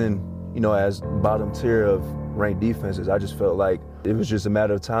season, you know, as bottom tier of ranked defenses, I just felt like it was just a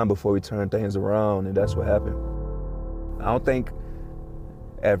matter of time before we turned things around, and that's what happened. I don't think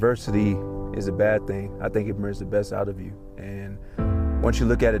adversity is a bad thing. I think it brings the best out of you. And once you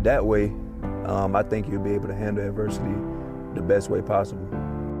look at it that way, I think you'll be able to handle adversity the best way possible.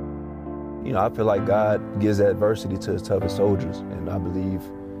 You know, I feel like God gives adversity to his toughest soldiers, and I believe,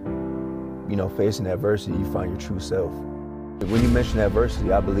 you know, facing adversity, you find your true self. When you mention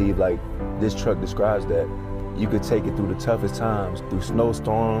adversity, I believe like this truck describes that. You could take it through the toughest times, through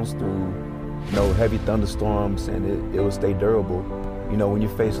snowstorms, through, you know, heavy thunderstorms, and it will stay durable. You know, when you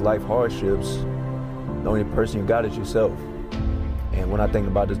face life hardships, the only person you got is yourself. And when I think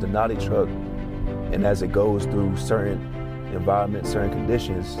about this Denali truck, and as it goes through certain environments, certain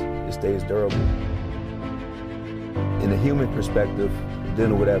conditions, it stays durable. In a human perspective,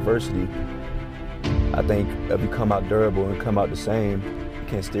 dealing with adversity, I think if you come out durable and come out the same, you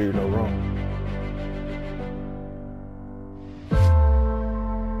can't steer you no wrong.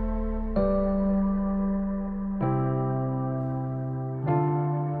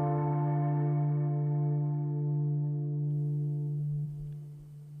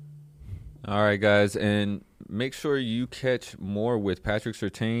 All right, guys, and make sure you catch more with Patrick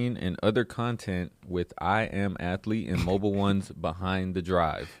Surtain and other content with I Am Athlete and Mobile One's Behind the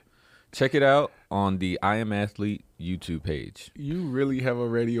Drive. Check it out on the I Am Athlete YouTube page. You really have a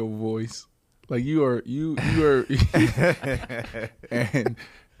radio voice. Like you are and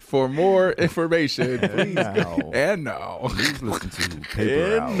for more information, please go. And now. Please listen to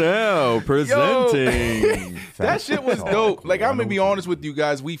Paper Out. And now, presenting. That shit was dope. Like, I'm gonna be honest with you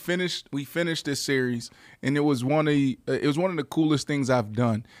guys. We finished this series, and it was one of the coolest things I've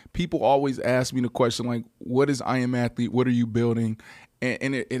done. People always ask me the question, like, what is I Am Athlete? What are you building?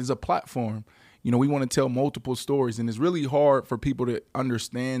 And it is a platform. You know, we want to tell multiple stories, and it's really hard for people to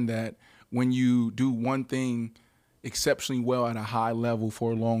understand that when you do one thing exceptionally well at a high level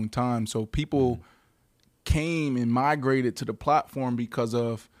for a long time. So people came and migrated to the platform because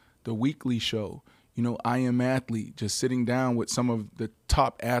of the weekly show. You know, I Am Athlete, just sitting down with some of the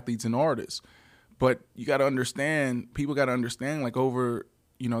top athletes and artists. But you got to understand, people got to understand, like, over,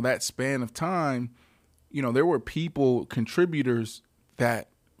 you know, that span of time, you know, there were people, contributors that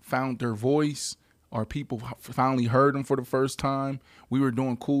found their voice, or people finally heard them for the first time. We were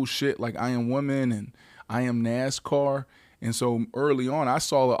doing cool shit like I Am Women and I Am NASCAR. And so early on, I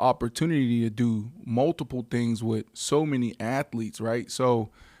saw the opportunity to do multiple things with so many athletes, right? So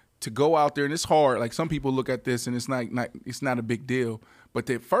to go out there, and it's hard. Like, some people look at this and it's not a big deal.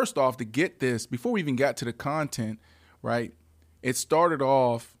 But first off, to get this, before we even got to the content, right, it started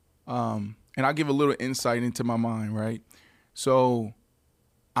off, and I'll give a little insight into my mind, right? So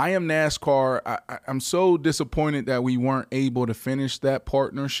I Am NASCAR, I'm so disappointed that we weren't able to finish that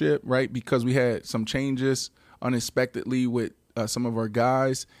partnership, right, because we had some changes unexpectedly with some of our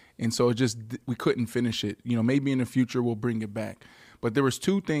guys, and so we couldn't finish it. You know, maybe in the future we'll bring it back. But there was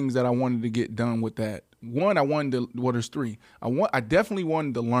two things that I wanted to get done with that. One, I wanted to, well, there's three. I definitely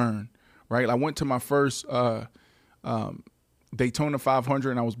wanted to learn, right? I went to my first Daytona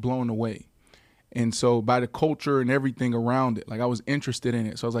 500, and I was blown away. And so by the culture and everything around it, like, I was interested in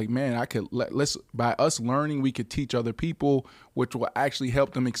it. So I was like, man, I could by us learning, we could teach other people, which will actually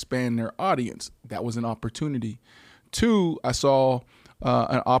help them expand their audience. That was an opportunity. Two, I saw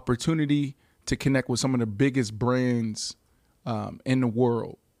an opportunity to connect with some of the biggest brands in the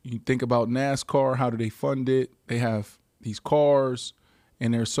world. You think about NASCAR, how do they fund it? They have these cars,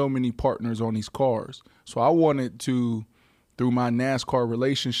 and there's so many partners on these cars. So I wanted to, through my NASCAR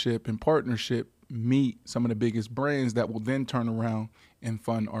relationship and partnership, meet some of the biggest brands that will then turn around and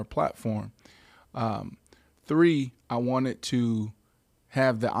fund our platform. Three, I wanted to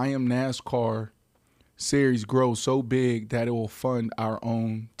have the I Am NASCAR series grow so big that it will fund our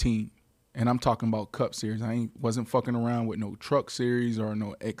own team. And I'm talking about Cup Series. I wasn't fucking around with no Truck Series or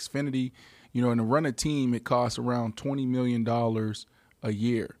no Xfinity. You know, and to run a team, it costs around $20 million a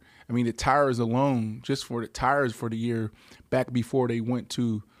year. I mean, the tires alone, just for the tires for the year, back before they went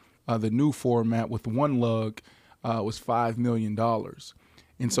to the new format with one lug, was $5 million.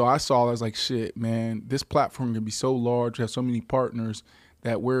 And so I saw, I was like, shit, man, this platform can be so large, have so many partners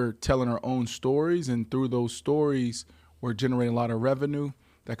that we're telling our own stories. And through those stories, we're generating a lot of revenue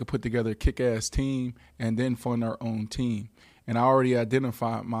that could put together a kick-ass team and then fund our own team. And I already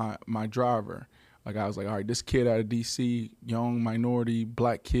identified my driver. Like, I was like, all right, this kid out of D.C., young, minority,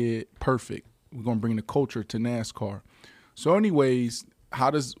 black kid, perfect. We're going to bring the culture to NASCAR. So anyways,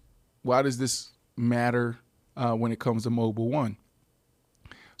 why does this matter when it comes to Mobile One?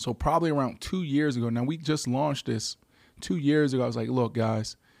 So probably around 2 years ago, now we just launched this 2 years ago. I was like, look,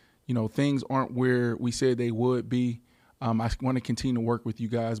 guys, things aren't where we said they would be. I want to continue to work with you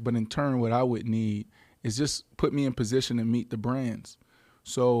guys. But in turn, what I would need is just put me in position to meet the brands.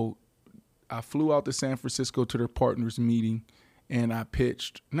 So I flew out to San Francisco to their partners meeting, and I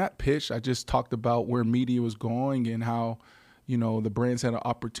I just talked about where media was going and how, the brands had an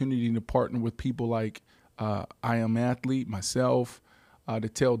opportunity to partner with people like I Am Athlete, myself, to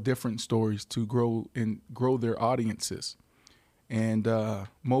tell different stories to grow their audiences. And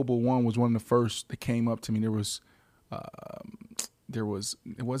Mobile One was one of the first that came up to me. It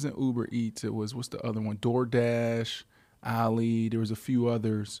wasn't Uber Eats. It was, what's the other one? DoorDash, Ali. There was a few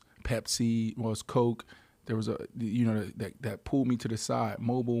others. Pepsi, was Coke. There was that pulled me to the side.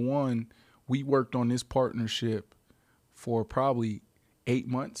 Mobile One, we worked on this partnership for probably 8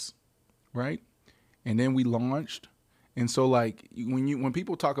 months, right? And then we launched. And so like when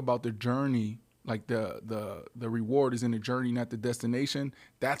people talk about the journey, like the reward is in the journey, not the destination.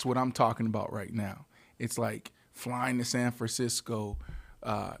 That's what I'm talking about right now. It's like flying to San Francisco,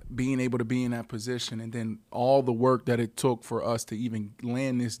 being able to be in that position, and then all the work that it took for us to even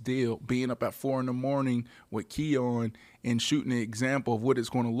land this deal, being up at 4 a.m. with Keon and shooting an example of what it's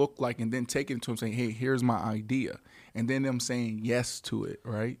going to look like, and then taking it to him saying, hey, here's my idea. And then them saying yes to it,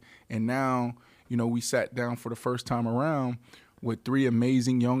 right? And now, we sat down for the first time around with 3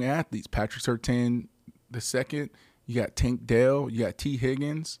 amazing young athletes. Patrick Surtain II, you got Tank Dell, you got T.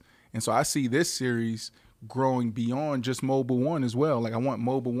 Higgins. And so I see this series growing beyond just Mobile One as well. Like, I want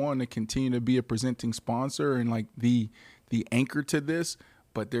Mobile One to continue to be a presenting sponsor and like the anchor to this,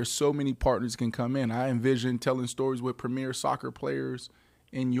 but there's so many partners can come in. I envision telling stories with premier soccer players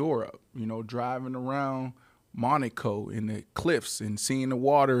in Europe, driving around Monaco in the cliffs and seeing the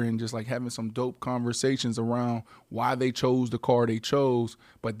water and just like having some dope conversations around why they chose the car they chose,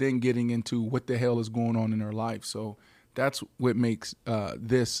 but then getting into what the hell is going on in their life. So that's what makes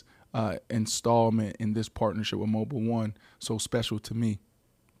this installment in this partnership with Mobile One so special to me.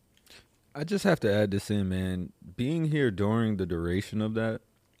 I just have to add this in, man. Being here during the duration of that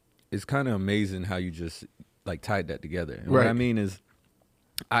is kind of amazing how you just like tied that together. And right. What I mean is,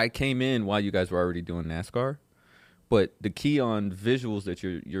 I came in while you guys were already doing NASCAR, but the key on visuals that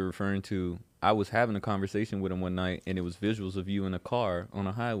you're referring to, I was having a conversation with him one night, and it was visuals of you in a car on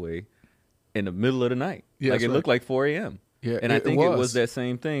a highway in the middle of the night. Yeah, like it looked like 4 a.m. Yeah, and I think it was that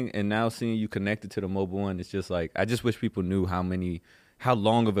same thing. And now seeing you connected to the Mobile One, it's just like, I just wish people knew how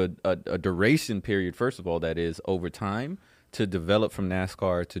long of a duration period, first of all, that is over time to develop from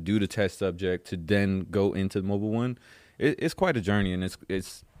NASCAR, to do the test subject, to then go into Mobile One. It's quite a journey, and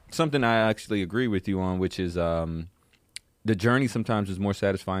it's something I actually agree with you on, which is the journey sometimes is more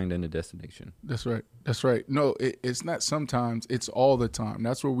satisfying than the destination. That's right. No, it's not sometimes. It's all the time.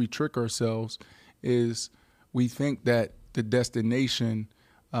 That's where we trick ourselves, is we think that the destination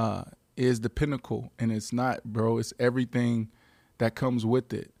is the pinnacle, and it's not, bro. It's everything that comes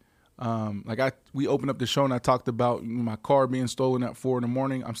with it. We opened up the show and I talked about my car being stolen at 4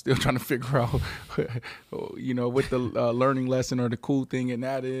 a.m. I'm still trying to figure out, what the learning lesson or the cool thing in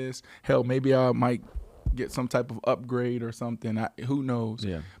that is. Hell, maybe I might get some type of upgrade or something. Who knows?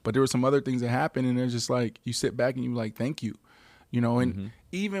 Yeah. But there were some other things that happened, and it's just like you sit back and you're like, thank you. And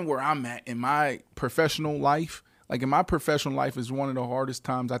even where I'm at in my professional life, is one of the hardest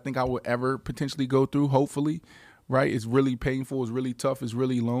times I think I will ever potentially go through, hopefully. Right? It's really painful. It's really tough. It's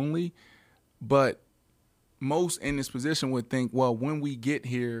really lonely. But most in this position would think, well, when we get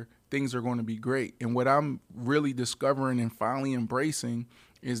here, things are going to be great. And what I'm really discovering and finally embracing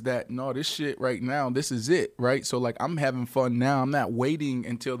is that, no, this shit right now, this is it, right? So, like, I'm having fun now. I'm not waiting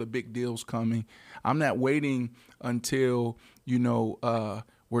until the big deal's coming. I'm not waiting until,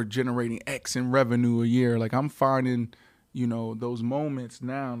 we're generating X in revenue a year. Like, I'm finding those moments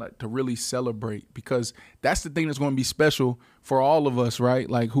now, like, to really celebrate, because that's the thing that's going to be special for all of us, right?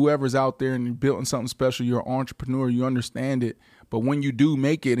 Like, whoever's out there and building something special, you're an entrepreneur, you understand it. But when you do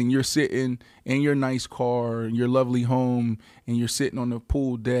make it and you're sitting in your nice car, in your lovely home, and you're sitting on the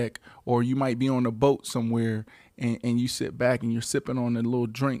pool deck, or you might be on a boat somewhere, and you sit back and you're sipping on a little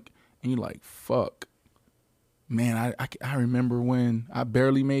drink, and you're like, fuck, man, I remember when I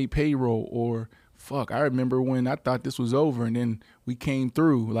barely made payroll, or fuck, I remember when I thought this was over and then we came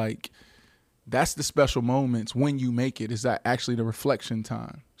through. Like, that's the special moments when you make it. Is that actually the reflection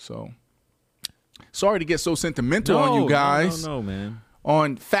time? So, sorry to get so sentimental on you guys. No, man.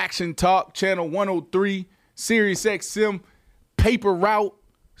 On Faction Talk, Channel 103, Sirius XM, Paper Route,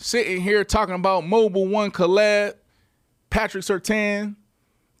 sitting here talking about Mobile One collab, Patrick Surtain,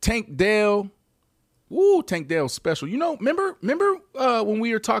 Tank Dell. Woo, Tank Dell's special. You know, remember when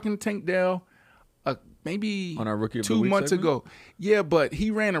we were talking to Tank Dell maybe on our Rookie of the 2 Week months segment? ago? Yeah, but he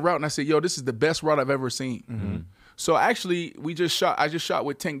ran a route and I said, yo, this is the best route I've ever seen. Mm-hmm. So actually, I just shot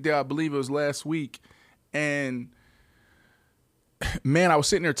with Tank Dell, I believe it was last week. And man, I was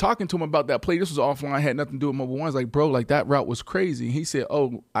sitting there talking to him about that play. This was offline, had nothing to do with Mobile One. I was like, bro, like that route was crazy. He said,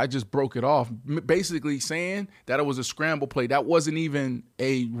 oh, I just broke it off. Basically saying that it was a scramble play. That wasn't even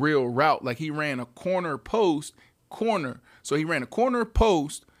a real route. Like he ran a corner post, corner. So he ran a corner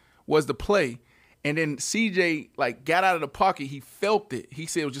post was the play. And then CJ like got out of the pocket. He felt it. He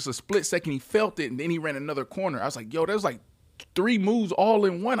said it was just a split second. He felt it. And then he ran another corner. I was like, yo, there's like 3 moves all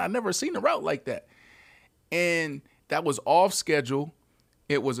in one. I never seen a route like that. And that was off schedule.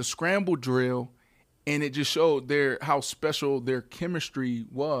 It was a scramble drill, and it just showed how special their chemistry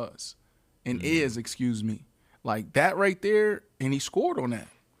was and is, excuse me. Like that right there, and he scored on that.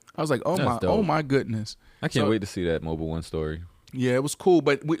 I was like, oh my goodness. I can't wait to see that Mobile One story. Yeah, it was cool,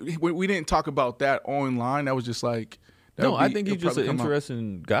 but we didn't talk about that online. That was just like I think he's just an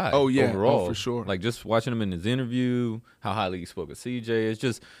interesting guy. Oh yeah, overall. for sure. Like just watching him in his interview, how highly he spoke of CJ. It's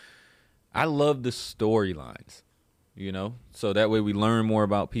just I love the storylines. You know, so that way we learn more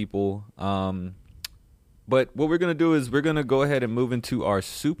about people. But what we're going to do is we're going to go ahead and move into our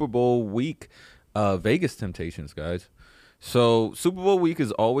Super Bowl week Vegas Temptations, guys. So Super Bowl week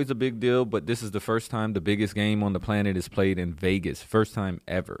is always a big deal, but this is the first time the biggest game on the planet is played in Vegas. First time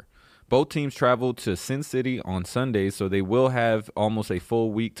ever. Both teams traveled to Sin City on Sunday, so they will have almost a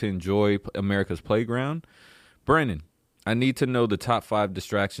full week to enjoy America's playground. Brandon, I need to know the top 5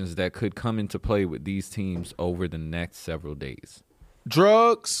 distractions that could come into play with these teams over the next several days.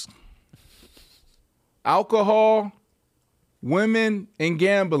 Drugs, alcohol, women, and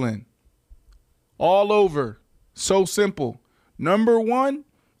gambling. All over. So simple. Number 1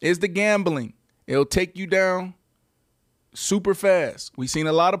 is the gambling. It'll take you down super fast. We've seen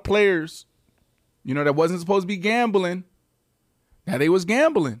a lot of players, that wasn't supposed to be gambling. Now they was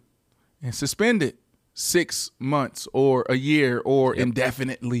gambling and suspended 6 months or a year or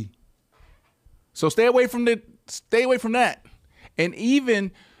indefinitely. So stay away from that. And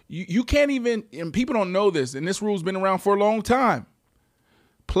even you can't even, and people don't know this, and this rule's been around for a long time.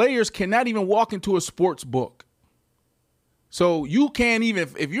 Players cannot even walk into a sports book. So you can't even,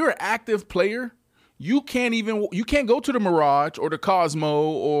 if you're an active player, you can't go to the Mirage or the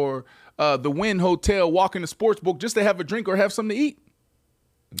Cosmo or the Wynn Hotel, walk in the sports book just to have a drink or have something to eat.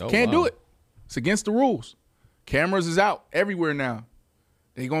 Can't do it. It's against the rules. Cameras is out everywhere now.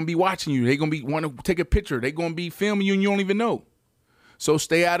 They're going to be watching you. They're going to want to take a picture. They're going to be filming you and you don't even know. So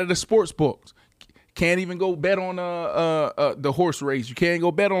stay out of the sports books. Can't even go bet on the horse race. You can't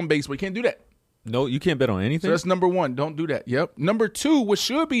go bet on baseball. You can't do that. No, you can't bet on anything? So that's number 1. Don't do that. Yep. Number 2, what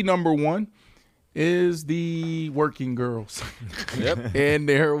should be number 1, is the working girls. Yep. And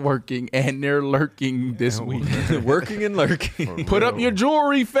they're working and they're lurking this week. Working and lurking. Put up your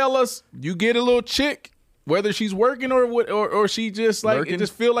jewelry, fellas. You get a little chick, whether she's working or she just like it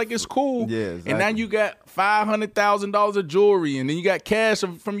just feel like it's cool. Yeah, exactly. And now you got $500,000 of jewelry, and then you got cash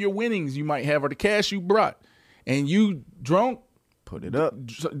from your winnings you might have or the cash you brought, and you drunk. Put it up.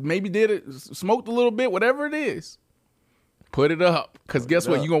 Maybe smoked a little bit, whatever it is. Put it up. Because guess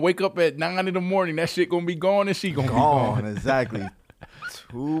what? You're going to wake up at 9 in the morning. That shit going to be gone and she going to be gone. Exactly.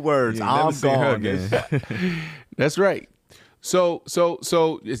 2 words. I'm gone. That's right. So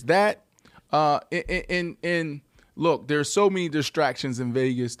it's that. And look, there's so many distractions in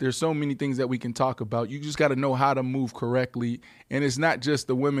Vegas. There's so many things that we can talk about. You just got to know how to move correctly. And it's not just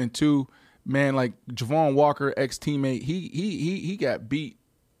the women too. Man, like Javon Walker, ex-teammate, he got beat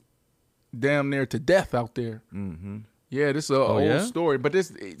damn near to death out there. Mm-hmm. Yeah, this is an old story. But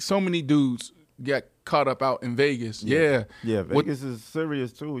so many dudes got caught up out in Vegas. Yeah. Yeah, Vegas is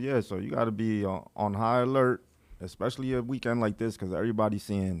serious too. Yeah, so you got to be on high alert, especially a weekend like this, because everybody's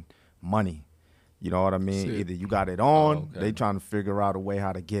seeing money. You know what I mean? Either you got it on, they trying to figure out a way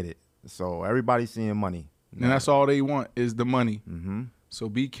how to get it. So everybody's seeing money. And that's all they want is the money. Mm-hmm. So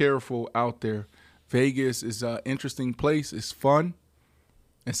be careful out there. Vegas is an interesting place. It's fun.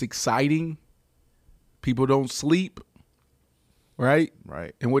 It's exciting. People don't sleep. Right?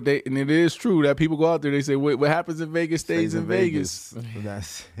 Right. And it is true that people go out there, they say, what happens in Vegas stays in Vegas.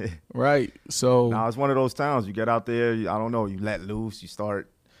 That's it. Right. So now it's one of those towns. You get out there, I don't know, you let loose, you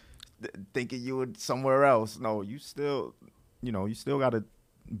start thinking you were somewhere else. No, you still got to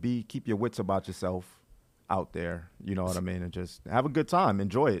keep your wits about yourself out there. You know what I mean? And just have a good time.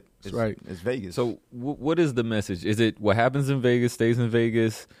 Enjoy it. That's right. It's Vegas. So what is the message? Is it what happens in Vegas stays in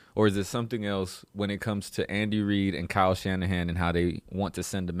Vegas, or is it something else when it comes to Andy Reid and Kyle Shanahan and how they want to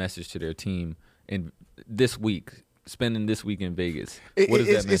send a message to their team in this week, spending this week in Vegas? What is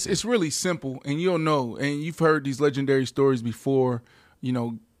that message? It's really simple, and you'll know. And you've heard these legendary stories before,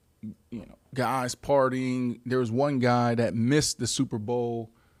 guys partying. There was one guy that missed the Super Bowl.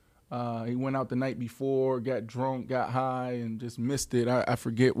 He went out the night before, got drunk, got high, and just missed it. I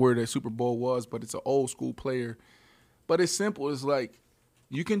forget where the Super Bowl was, but it's an old school player. But it's simple. It's like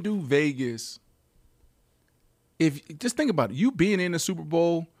you can do Vegas. Just think about it. You being in the Super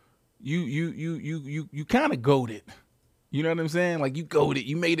Bowl, you kind of goated. You know what I'm saying? Like you goated.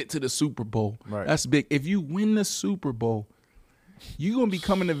 You made it to the Super Bowl. Right. That's big. If you win the Super Bowl, you're gonna be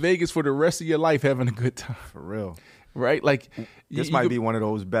coming to Vegas for the rest of your life having a good time. For real. Right? Like this might be one of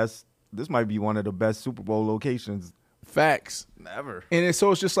those best. This might be one of the best Super Bowl locations. Facts. Ever. And it's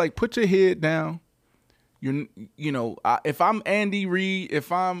just like put your head down. If I'm Andy Reid,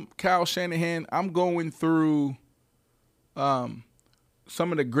 if I'm Kyle Shanahan, I'm going through some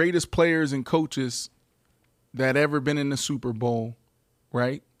of the greatest players and coaches that ever been in the Super Bowl,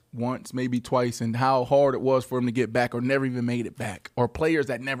 right? Once, maybe twice, and how hard it was for them to get back or never even made it back, or players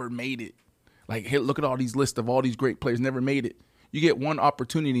that never made it. Like, here, look at all these lists of all these great players never made it. You get one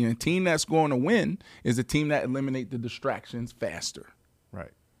opportunity, and a team that's going to win is a team that eliminate the distractions faster.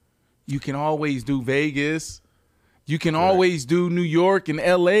 Right. You can always do Vegas. You can always do New York and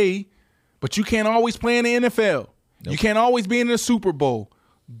L.A., but you can't always play in the NFL. Nope. You can't always be in the Super Bowl.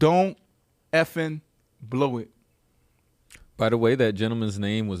 Don't effing blow it. By the way, that gentleman's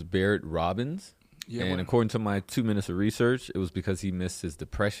name was Barrett Robbins. Yeah, and according to my 2 minutes of research, it was because he missed his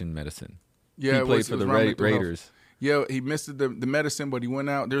depression medicine. Yeah, he played for the Raiders. Yeah, he missed the medicine, but he went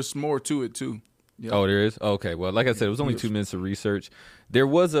out. There's more to it, too. Yep. Oh, there is? Okay. Well, like I said, it was only 2 minutes of research. There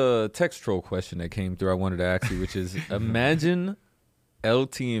was a text troll question that came through I wanted to ask you, which is, imagine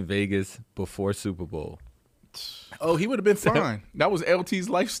LT in Vegas before Super Bowl. Oh, he would have been fine. That was LT's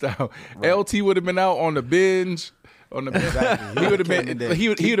lifestyle. Right. LT would have been out on the binge. On the exactly. He would have been. He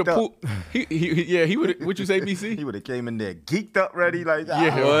would have pulled. He would. Would you say, BC? He would have came in there geeked up, ready like that.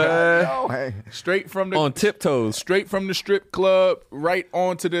 Yeah. Hey. Straight from the on tiptoes. Straight from the strip club, right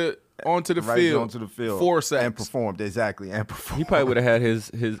onto the field. Onto the field. 4 sacks. And performed exactly. And performed. He probably would have had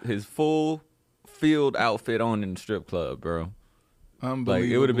his full field outfit on in the strip club, bro. Unbelievable. Like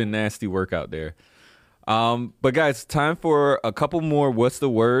it would have been nasty work out there. But guys, time for a couple more what's the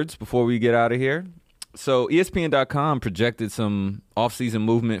words before we get out of here. So ESPN.com projected some offseason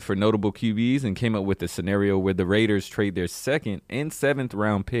movement for notable QBs and came up with a scenario where the Raiders trade their 2nd and 7th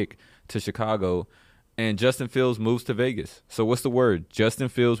round pick to Chicago and Justin Fields moves to Vegas. So what's the word? Justin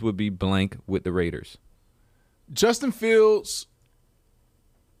Fields would be blank with the Raiders. Justin Fields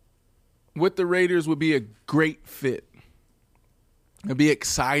with the Raiders would be a great fit. It'd be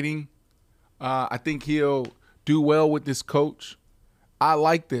exciting. I think he'll do well with this coach. I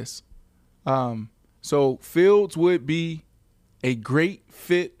like this. So Fields would be a great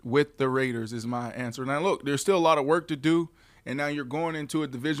fit with the Raiders is my answer. Now, look, there's still a lot of work to do, and now you're going into a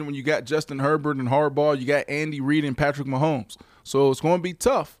division when you got Justin Herbert and Harbaugh, you got Andy Reid and Patrick Mahomes. So it's going to be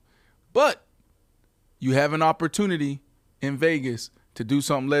tough, but you have an opportunity in Vegas to do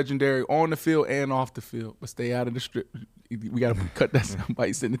something legendary on the field and off the field, but stay out of the strip. We got to cut that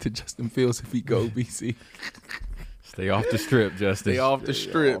soundbite, send it to Justin Fields if he go, BC. Stay off the strip, Justin. Stay off the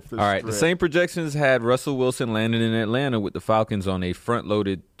strip. All right, the same projections had Russell Wilson landing in Atlanta with the Falcons on a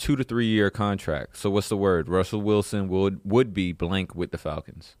front-loaded 2 to 3 year contract. So what's the word? Russell Wilson would be blank with the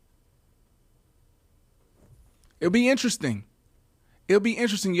Falcons. It'll be interesting. You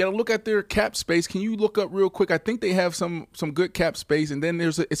got to look at their cap space. Can you look up real quick? I think they have some good cap space, and then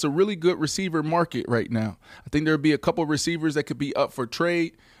it's a really good receiver market right now. I think there'll be a couple of receivers that could be up for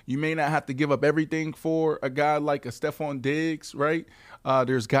trade. You may not have to give up everything for a guy like a Stephon Diggs, right?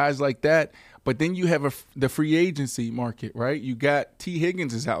 There's guys like that. But then you have the free agency market, right? You got T.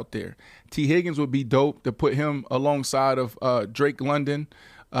 Higgins is out there. T. Higgins would be dope to put him alongside of Drake London.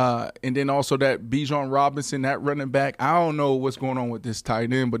 And then also that Bijan Robinson, that running back. I don't know what's going on with this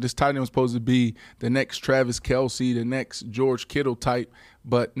tight end, but this tight end was supposed to be the next Travis Kelce, the next George Kittle type.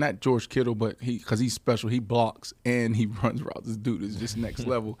 But not George Kittle, but because he's special. He blocks and he runs routes. This dude is just next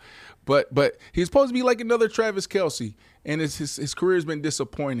level. But he's supposed to be like another Travis Kelce, and his career has been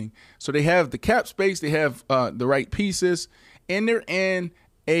disappointing. So they have the cap space, they have the right pieces, and they're in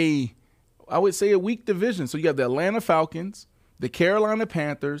I would say a weak division. So you have the Atlanta Falcons, the Carolina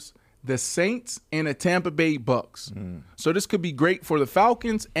Panthers, the Saints, and the Tampa Bay Bucks. So this could be great for the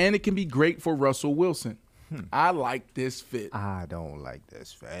Falcons, and it can be great for Russell Wilson. I like this fit. I don't like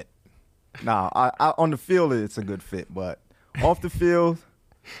this fit. Nah, I on the field it's a good fit, but off the field,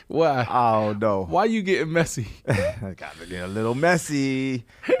 why? I don't know. Why you getting messy? I got to get a little messy.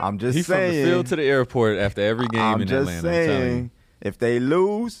 I'm just He's saying. From the field to the airport after every game I'm in just Atlanta. saying, I'm telling you.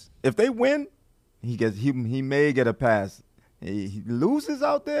 if they win, he may get a pass. He loses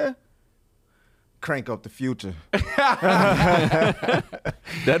out there, crank up the future.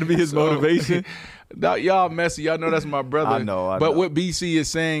 That'd be his motivation. Now, y'all messy. Y'all know that's my brother. I know. But what BC is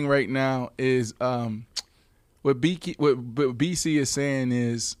saying right now is what BC is saying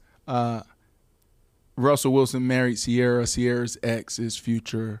is Russell Wilson married Sierra. Sierra's ex is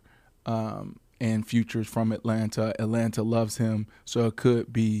Future, and Future's from Atlanta. Atlanta loves him, so it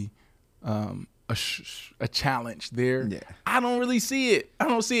could be a challenge there. Yeah. I don't really see it. I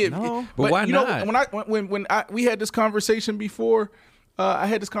don't see it. No. But why not? When we had this conversation before, I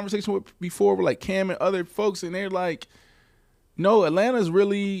had this conversation with like Cam and other folks, and they're like, no, Atlanta's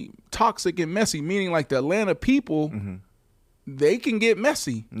really toxic and messy, meaning like the Atlanta people, they can get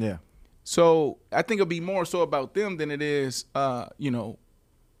messy. Yeah. So I think it'll be more so about them than it is, the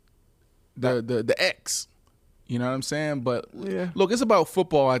ex. You know what I'm saying? But look, it's about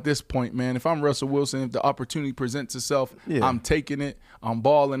football at this point, man. If I'm Russell Wilson, if the opportunity presents itself, I'm taking it. I'm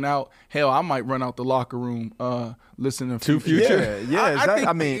balling out. Hell, I might run out the locker room listening to Future.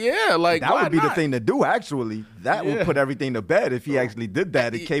 That would be the thing to do, actually. That would put everything to bed if he actually did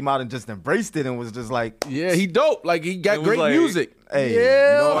that. It came out and just embraced it and was just like. Yeah, he dope. Like, he got great music. Hey,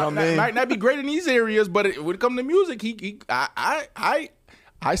 yeah, you know what I mean? Might not be great in these areas, but when it comes to music, I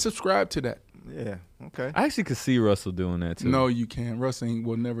subscribe to that. Yeah, okay. I actually could see Russell doing that too. No, you can't. Russell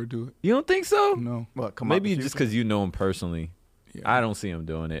will never do it. You don't think so? No. What, maybe just because you know him personally. Yeah. I don't see him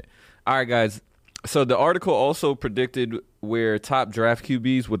doing it. All right, guys. So the article also predicted where top draft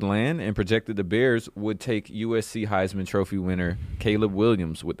QBs would land and projected the Bears would take USC Heisman Trophy winner Caleb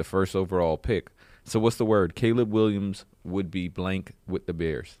Williams with the first overall pick. So what's the word? Caleb Williams would be blank with the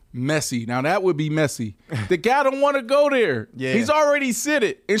Bears. Messy. Now, that would be messy. The guy don't want to go there. Yeah. He's already said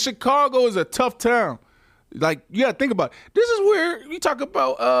it. And Chicago is a tough town. Like, you got to think about it. This is where you talk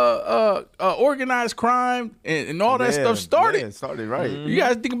about organized crime and all that stuff started. Yeah, it started, right. You got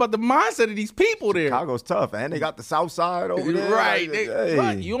to think about the mindset of these people there. Chicago's tough, and they got the South Side over there. Right.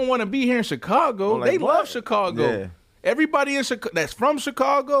 Right. You don't want to be here in Chicago. Like, they what? love Chicago. Yeah. Everybody in Chicago that's from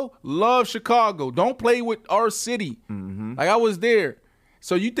Chicago love Chicago. Don't play with our city. Like, I was there.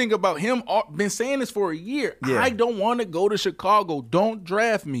 So you think about him, been saying this for a year. Yeah. I don't want to go to Chicago. Don't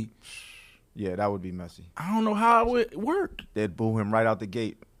draft me. Yeah, that would be messy. I don't know how it would work. They'd boo him right out the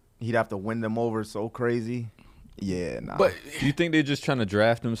gate. He'd have to win them over so crazy. Yeah, nah. But Do you think they're just trying to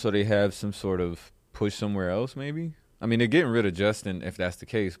draft him so they have some sort of push somewhere else maybe? I mean, they're getting rid of Justin if that's the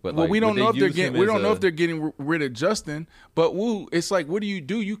case, but well, like, we don't know if they're getting. We don't know if they're. they're getting rid of Justin. But it's like, what do?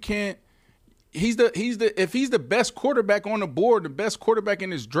 You can't. If he's the best quarterback on the board, the best quarterback in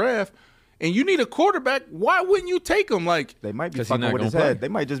this draft, and you need a quarterback, why wouldn't you take him? Like, they might be 'Cause he's fucking not with his gonna head. play.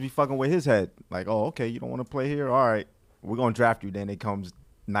 They might just be fucking with his head. Like, oh, okay, you don't want to play here? All right, we're going to draft you. Then it comes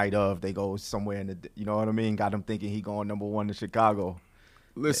night of. They go somewhere in the, you know what I mean? Got him thinking he going number one to Chicago.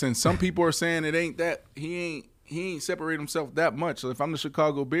 listen, some people are saying it ain't that he ain't separate himself that much. So if I'm the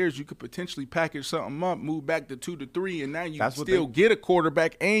Chicago Bears, you could potentially package something up, move back to 2 to 3, and now you still get a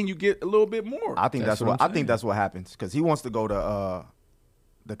quarterback and you get a little bit more. I think that's what happens because he wants to go to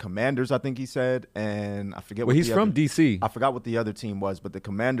the Commanders. I think he said, and I forget. Well, he's from DC. I forgot what the other team was, but the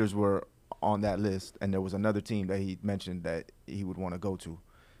Commanders were on that list, and there was another team that he mentioned that he would want to go to.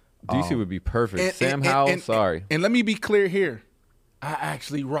 DC would be perfect. And- Sam and- Howell, and- sorry. And let me be clear here. I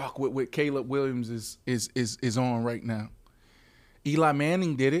actually rock with what Caleb Williams is on right now. Eli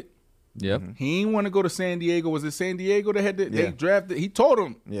Manning did it. Yep. He didn't want to go to San Diego. Was it San Diego that had to, they drafted? He told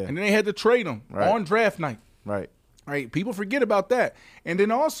him. Yeah. And then they had to trade him on draft night. Right. Right. People forget about that. And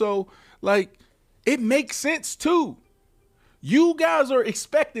then also, like, it makes sense too. You guys are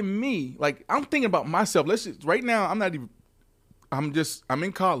expecting me. Like, I'm thinking about myself. Right now, I'm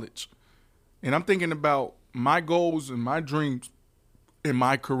in college. And I'm thinking about my goals and my dreams in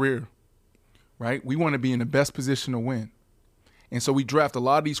my career, right? We want to be in the best position to win. And so we draft a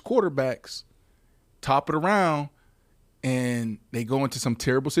lot of these quarterbacks, top of the round, and they go into some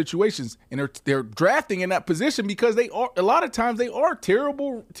terrible situations. And they're drafting in that position because they are, a lot of times they are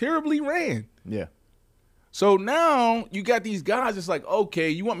terribly ran. Yeah. So now you got these guys, it's like, okay,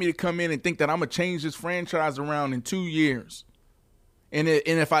 you want me to come in and think that I'm going to change this franchise around in 2 years. And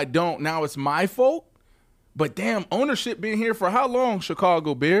if I don't, now it's my fault? But damn, ownership been here for how long,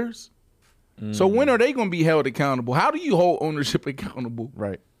 Chicago Bears? So when are they going to be held accountable? How do you hold ownership accountable?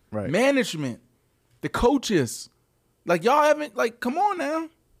 Right. Management, the coaches. Like, y'all haven't, like, come on now.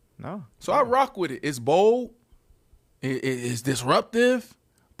 No. So I rock with it. It's bold. It's disruptive,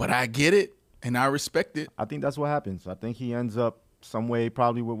 but I get it, and I respect it. I think that's what happens. I think he ends up some way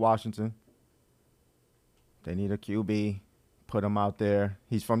probably with Washington. They need a QB. Put him out there.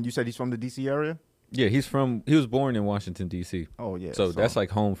 You said he's from the D.C. area? Yeah, he was born in Washington, D.C. Oh, yeah. So that's like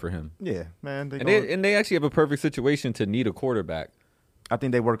home for him. Yeah, man. They actually have a perfect situation to need a quarterback. I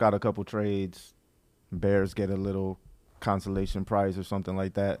think they work out a couple trades. Bears get a little consolation prize or something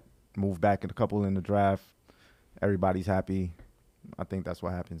like that. Move back a couple in the draft. Everybody's happy. I think that's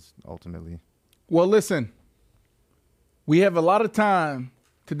what happens ultimately. Well, listen, we have a lot of time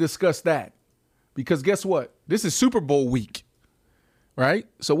to discuss that because guess what? This is Super Bowl week. Right?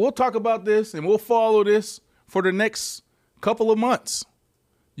 So we'll talk about this and we'll follow this for the next couple of months.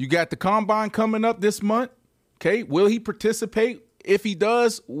 You got the combine coming up this month. Okay. Will he participate? If he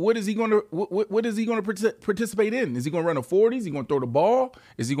does, what is he going to participate in? Is he going to run a 40? Is he going to throw the ball?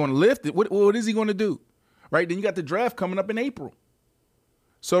 Is he going to lift it? What is he going to do? Right? Then you got the draft coming up in April.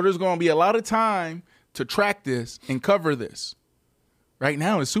 So there's going to be a lot of time to track this and cover this. Right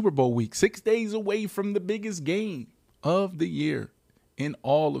now it's Super Bowl week, 6 days away from the biggest game of the year. In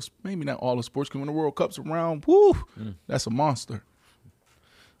all of, maybe not all of sports, because when the World Cup's around, whoo, that's a monster.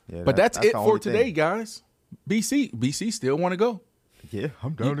 Yeah, but that's it for today, guys. BC still want to go. Yeah,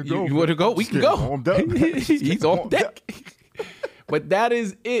 I'm down to go. You want to go? We can go. I'm done. He's on deck. But that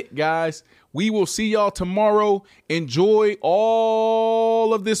is it, guys. We will see y'all tomorrow. Enjoy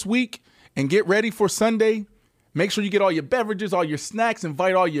all of this week and get ready for Sunday. Make sure you get all your beverages, all your snacks,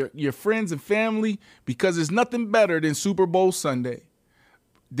 invite all your friends and family because there's nothing better than Super Bowl Sunday.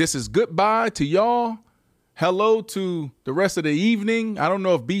 This is goodbye to y'all. Hello to the rest of the evening. I don't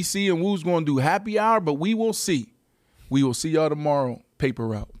know if BC and Woo's going to do happy hour, but we will see. We will see y'all tomorrow. Paper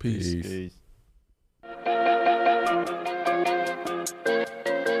route. Peace. Peace.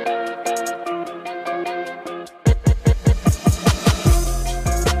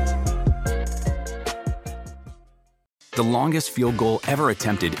 The longest field goal ever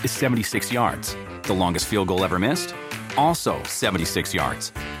attempted is 76 yards. The longest field goal ever missed? Also 76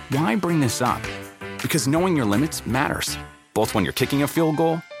 yards. Why bring this up? Because knowing your limits matters, both when you're kicking a field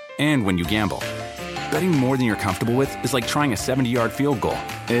goal and when you gamble. Betting more than you're comfortable with is like trying a 70-yard field goal.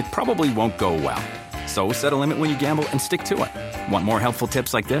 It probably won't go well. So set a limit when you gamble and stick to it. Want more helpful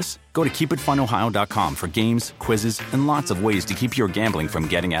tips like this? Go to keepitfunohio.com for games, quizzes, and lots of ways to keep your gambling from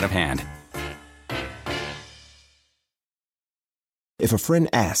getting out of hand. If a friend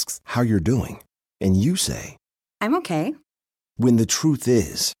asks how you're doing, and you say, I'm okay. When the truth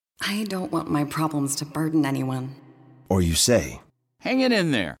is, I don't want my problems to burden anyone. Or you say, hang it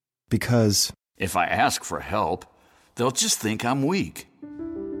in there. Because if I ask for help, they'll just think I'm weak.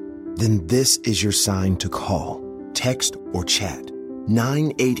 Then this is your sign to call, text, or chat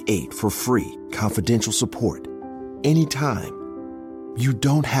 988 for free, confidential support. Anytime. You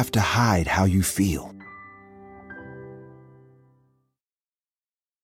don't have to hide how you feel.